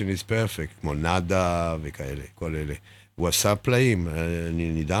Creation is Perfect, כמו נאדה וכאלה, כל אלה. הוא עשה פלאים,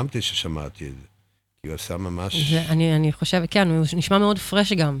 אני נדהמתי ששמעתי את זה. כי הוא עשה ממש... אני חושבת, כן, הוא נשמע מאוד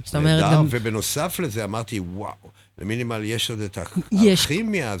פרש גם. זאת אומרת, גם... ובנוסף לזה אמרתי, וואו, למינימל יש עוד את יש.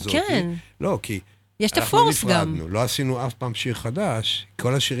 הכימיה הזאת. כן. לא, כי... יש את הפורס גם. לא עשינו אף פעם שיר חדש.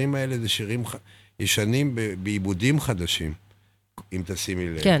 כל השירים האלה זה שירים ישנים בעיבודים חדשים, אם תשימי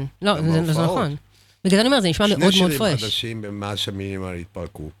לב. כן, לא, זה נכון. בגלל אני אומר, זה נשמע מאוד מאוד שני פרש. שירים חדשים במה שהמינימל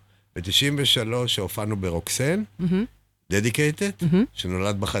התפרקו. ב-93 שהופענו ברוקסן, Dedicated,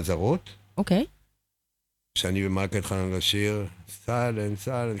 שנולד בחזרות. אוקיי. שאני ומלכה התחלנו לשיר, סילנט,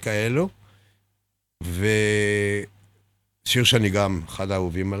 כאלו. ושיר שאני גם, אחד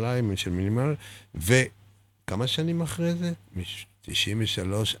האהובים עליי, של מינימל. וכמה שנים אחרי זה?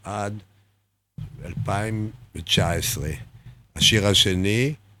 מ-93 עד 2019. השיר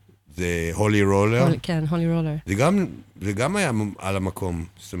השני זה הולי רולר. כן, הולי רולר. זה גם היה על המקום,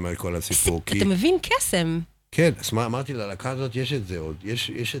 זאת אומרת, כל הסיפור. אתה מבין קסם. כן, אז מה אמרתי, ללהקה הזאת יש את זה עוד.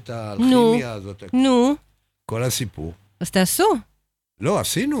 יש את האלכימיה הזאת. נו. כל הסיפור. אז תעשו. לא,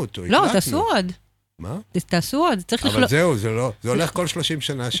 עשינו אותו, לא, תעשו עוד. מה? תעשו עוד. אבל זהו, זה הולך כל 30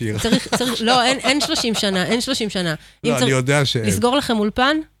 שנה שיר. לא, אין 30 שנה, אין 30 שנה. לא, אני יודע ש... לסגור לכם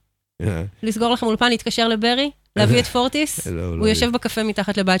אולפן? לסגור לכם אולפן, להתקשר לברי? להביא את פורטיס? הוא יושב בקפה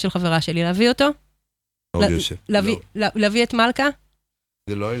מתחת לבית של חברה שלי, להביא אותו? עוד יושב. להביא את מלכה?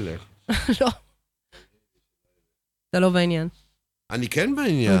 זה לא ילך. לא. זה לא בעניין. אני כן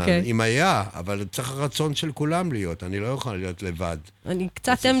בעניין, אם היה, אבל צריך הרצון של כולם להיות, אני לא יכול להיות לבד. אני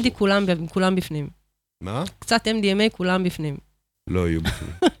קצת MD כולם בפנים. מה? קצת MDMA כולם בפנים. לא יהיו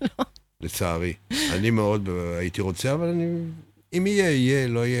בפנים. לצערי. אני מאוד הייתי רוצה, אבל אני... אם יהיה,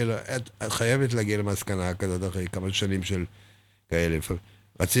 לא יהיה, את חייבת להגיע למסקנה כזאת אחרי כמה שנים של כאלה.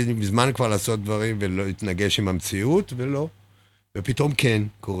 רציתי מזמן כבר לעשות דברים ולא להתנגש עם המציאות, ולא. ופתאום כן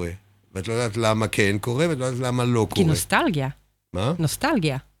קורה. ואת לא יודעת למה כן קורה, ואת לא יודעת למה לא קורה. כי נוסטלגיה. מה?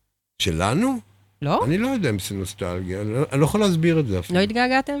 נוסטלגיה. שלנו? לא? אני לא יודע אם זה נוסטלגיה, אני לא יכול להסביר את זה אפילו. לא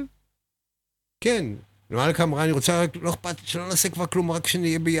התגעגעתם? כן. מלכה אמרה, אני רוצה רק, לא אכפת, שלא נעשה כבר כלום, רק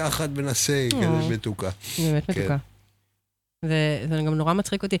שנהיה ביחד ונעשה, כזה מתוקה. באמת מתוקה. זה גם נורא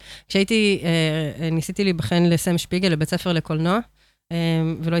מצחיק אותי. כשהייתי, ניסיתי להיבחן לסם שפיגל, לבית ספר לקולנוע,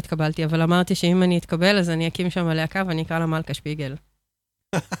 ולא התקבלתי, אבל אמרתי שאם אני אתקבל, אז אני אקים שם להקה ואני אקרא לה מלכה שפיגל.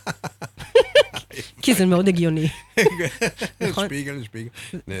 כי זה מאוד הגיוני. שפיגל.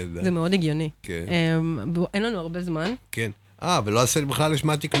 זה מאוד הגיוני. כן. אין לנו הרבה זמן. כן. ולא עשיתי בכלל,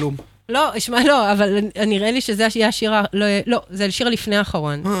 השמעתי כלום. לא, לא, אבל נראה לי שזה יהיה השיר, לא, זה השיר לפני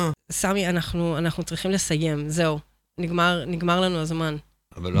האחרון. סמי, אנחנו צריכים לסיים, זהו. נגמר לנו הזמן.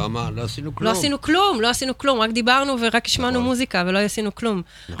 אבל לא עשינו כלום. לא עשינו כלום, רק דיברנו ורק השמענו מוזיקה, ולא עשינו כלום.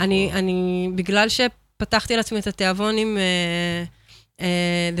 אני, בגלל שפתחתי לעצמי את התיאבון עם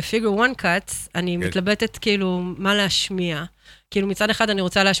The Figure One Cuts, אני מתלבטת כאילו מה להשמיע. כאילו מצד אחד אני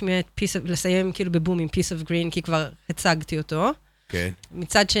רוצה להשמיע לסיים כאילו בבום עם Piece of Green, כי כבר הצגתי אותו. כן.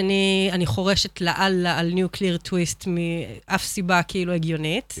 מצד שני, אני חורשת על Nuclear Twist מאף סיבה כאילו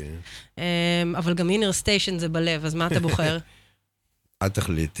הגיונית. אבל גם Inner Station זה בלב, אז מה אתה בוחר? את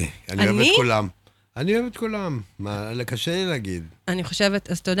תחליטי. אני אוהב את כולם. אני אוהב את כולם. קשה לי להגיד. אני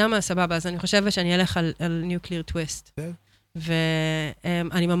חושבת, אז אתה יודע מה, סבבה, אז אני חושבת שאני אלך על Nuclear Twist. כן.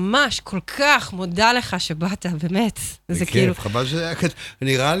 ואני ממש כל כך מודה לך שבאת, באמת. זה כאילו... חבל שזה...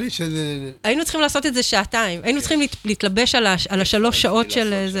 נראה לי שזה... היינו צריכים לעשות את זה שעתיים. היינו צריכים להתלבש על 3 שעות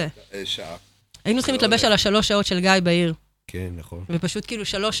של זה. שעה. היינו צריכים להתלבש על 3 שעות של גיא בעיר. כן, נכון. ופשוט כאילו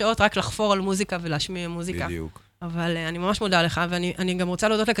 3 שעות רק לחפור על מוזיקה ולהשמיע מוזיקה. בדיוק. אבל אני ממש מודה לך, ואני גם רוצה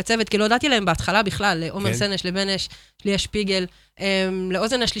להודות לקצבת, כי לא הודעתי להם בהתחלה בכלל, לעומר סנש, לבנש, ליה שפיגל,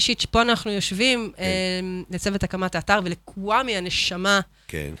 לאוזן השלישית שפה אנחנו יושבים, לצוות הקמת האתר, ולקוואמי הנשמה,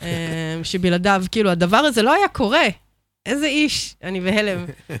 שבלעדיו, כאילו, הדבר הזה לא היה קורה. איזה איש, אני בהלם.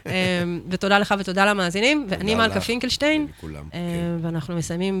 ותודה לך ותודה למאזינים, ואני מלכה פינקלשטיין, ואנחנו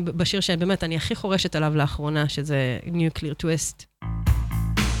מסיימים בשיר שבאמת אני הכי חורשת עליו לאחרונה, שזה Nuclear Twist.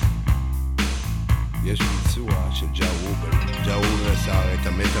 יש ביצוע של ג'ה רובל. ג'ה רובל עשה את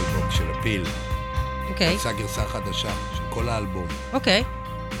המטל בוק של הפיל. אוקיי. עשה גרסה חדשה של כל האלבום. אוקיי.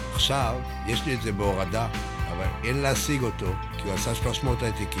 עכשיו, יש לי את זה בהורדה, אבל אין להשיג אותו, כי הוא עשה 300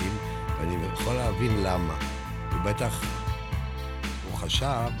 העתיקים, ואני יכול להבין למה. הוא בטח... הוא חשב,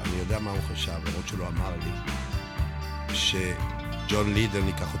 אני יודע מה הוא חשב, למרות שהוא לא אמר לי, שג'ון לידן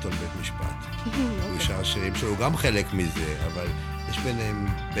ייקח אותו לבית משפט. הוא שר שירים שלו, הוא גם חלק מזה, אבל יש ביניהם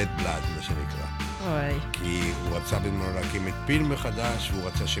בית בלד, מה שנקרא. אוי. כי הוא רצה בזמנו להקים את פיל מחדש, והוא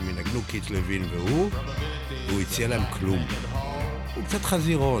רצה שהם ינגנו קיט לוין והוא הציע להם כלום. הוא קצת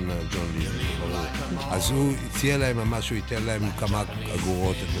חזירון, ג'ון לידן, ברור. אז הוא הציע להם ממש, הוא ייתן להם כמה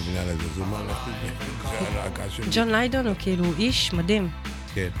אגורות, את מבינה לזה. אז הוא אמר לך, זה הלהקה שלי. ג'ון ליידן הוא כאילו איש מדהים.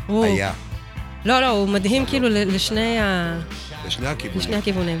 כן, הוא- היה. לא, הוא מדהים כאילו לשני לשני הכיוונים. לשני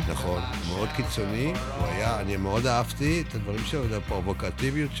הכיוונים. נכון, מאוד קיצוני, הוא היה, אני מאוד אהבתי את הדברים שלו, את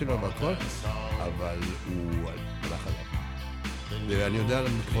הפרובוקטיביות שלו והכל, אבל הוא הלך עליו. ואני יודע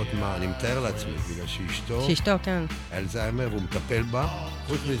בעקבות מה, אני מתאר לעצמי, בגלל שאשתו, כן. אלזיימר, והוא מטפל בה,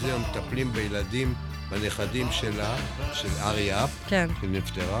 חוץ מזה הם מטפלים בילדים, בנכדים שלה, של ארי אפ, כן.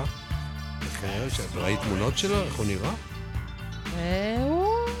 שנפטרה. אז כנראה שאת ראית תמונות שלו, איך הוא נראה?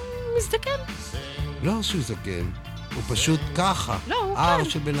 הוא מזדקן. לא שהוא זקן, הוא פשוט ככה. לא, הוא הר כן.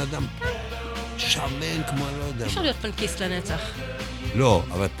 של בן אדם. שמן כמו אני לא יודע. אפשר להיות פנקיסט לנצח. לא,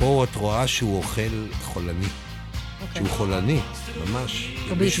 אבל פה את רואה שהוא אוכל חולני. אוקיי. שהוא חולני, ממש.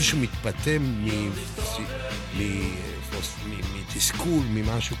 מישהו שמתפתה מתסכול,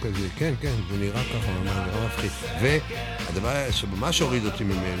 ממשהו כזה. כן, זה נראה ככה, ממש נראה מפחיד. והדבר שממש הוריד אותי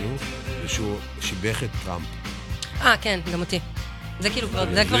ממנו, זה שהוא שיבח את טראמפ. כן, גם אותי. זה כאילו כבר,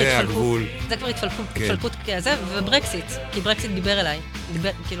 זה כבר זה התפלקות. הגבול. זה כבר התפלקות כזה, וברקסיט. כי ברקסיט דיבר אליי. דיבר,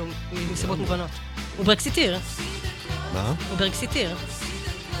 כאילו, מסיבות מובנות. הוא ברקסיטיר. מה? הוא ברקסיטיר.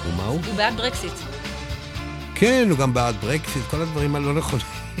 ומה הוא? הוא בעד ברקסיט. כן, הוא גם בעד ברקסיט, כל הדברים הלא נכונים.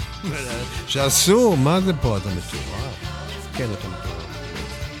 שאסור, מה זה פה? אתה מטורף. כן, אתה מטורף.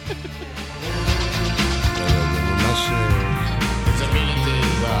 זה ממש...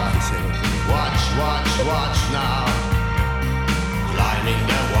 Watch now, climbing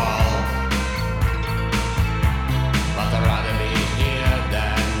the wall. But I'd rather be here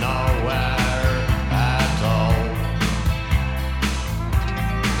than nowhere at all.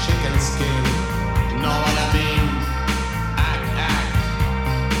 Chicken skin, know what I mean? Act,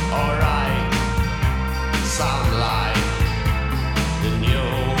 alright. Sound like the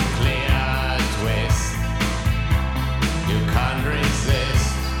nuclear twist. You can't resist.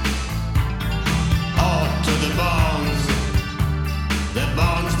 To the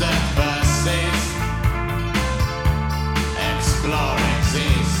bones that persist, explore,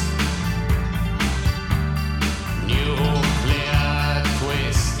 exist, nuclear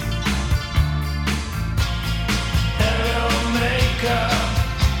twist. Hello maker,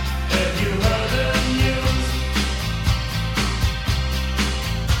 have you heard the news?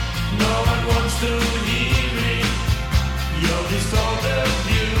 No one wants to hear it, you'll distort the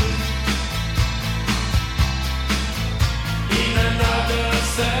view. In another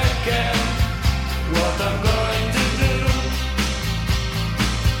second, what I'm going to do?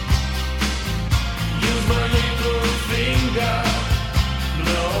 Use my little finger,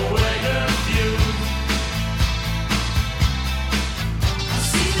 blow away the fuse. I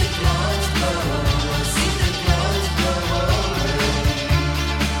see the clouds blow, I see the clouds blow away.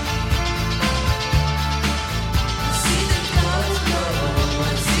 I see the clouds blow,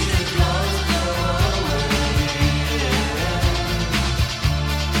 I see the clouds blow away.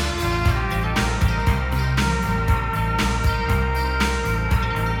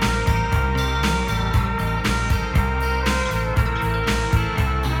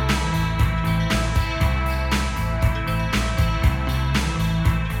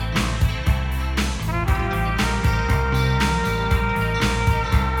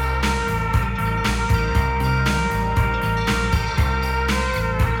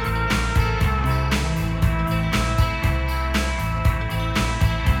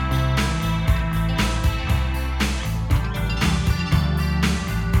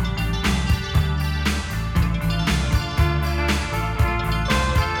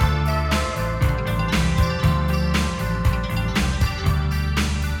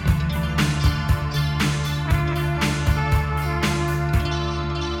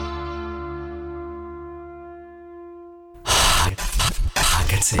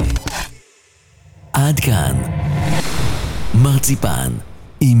 הקצה. עד כאן. מרציפן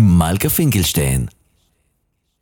עם מלכה פינקלשטיין.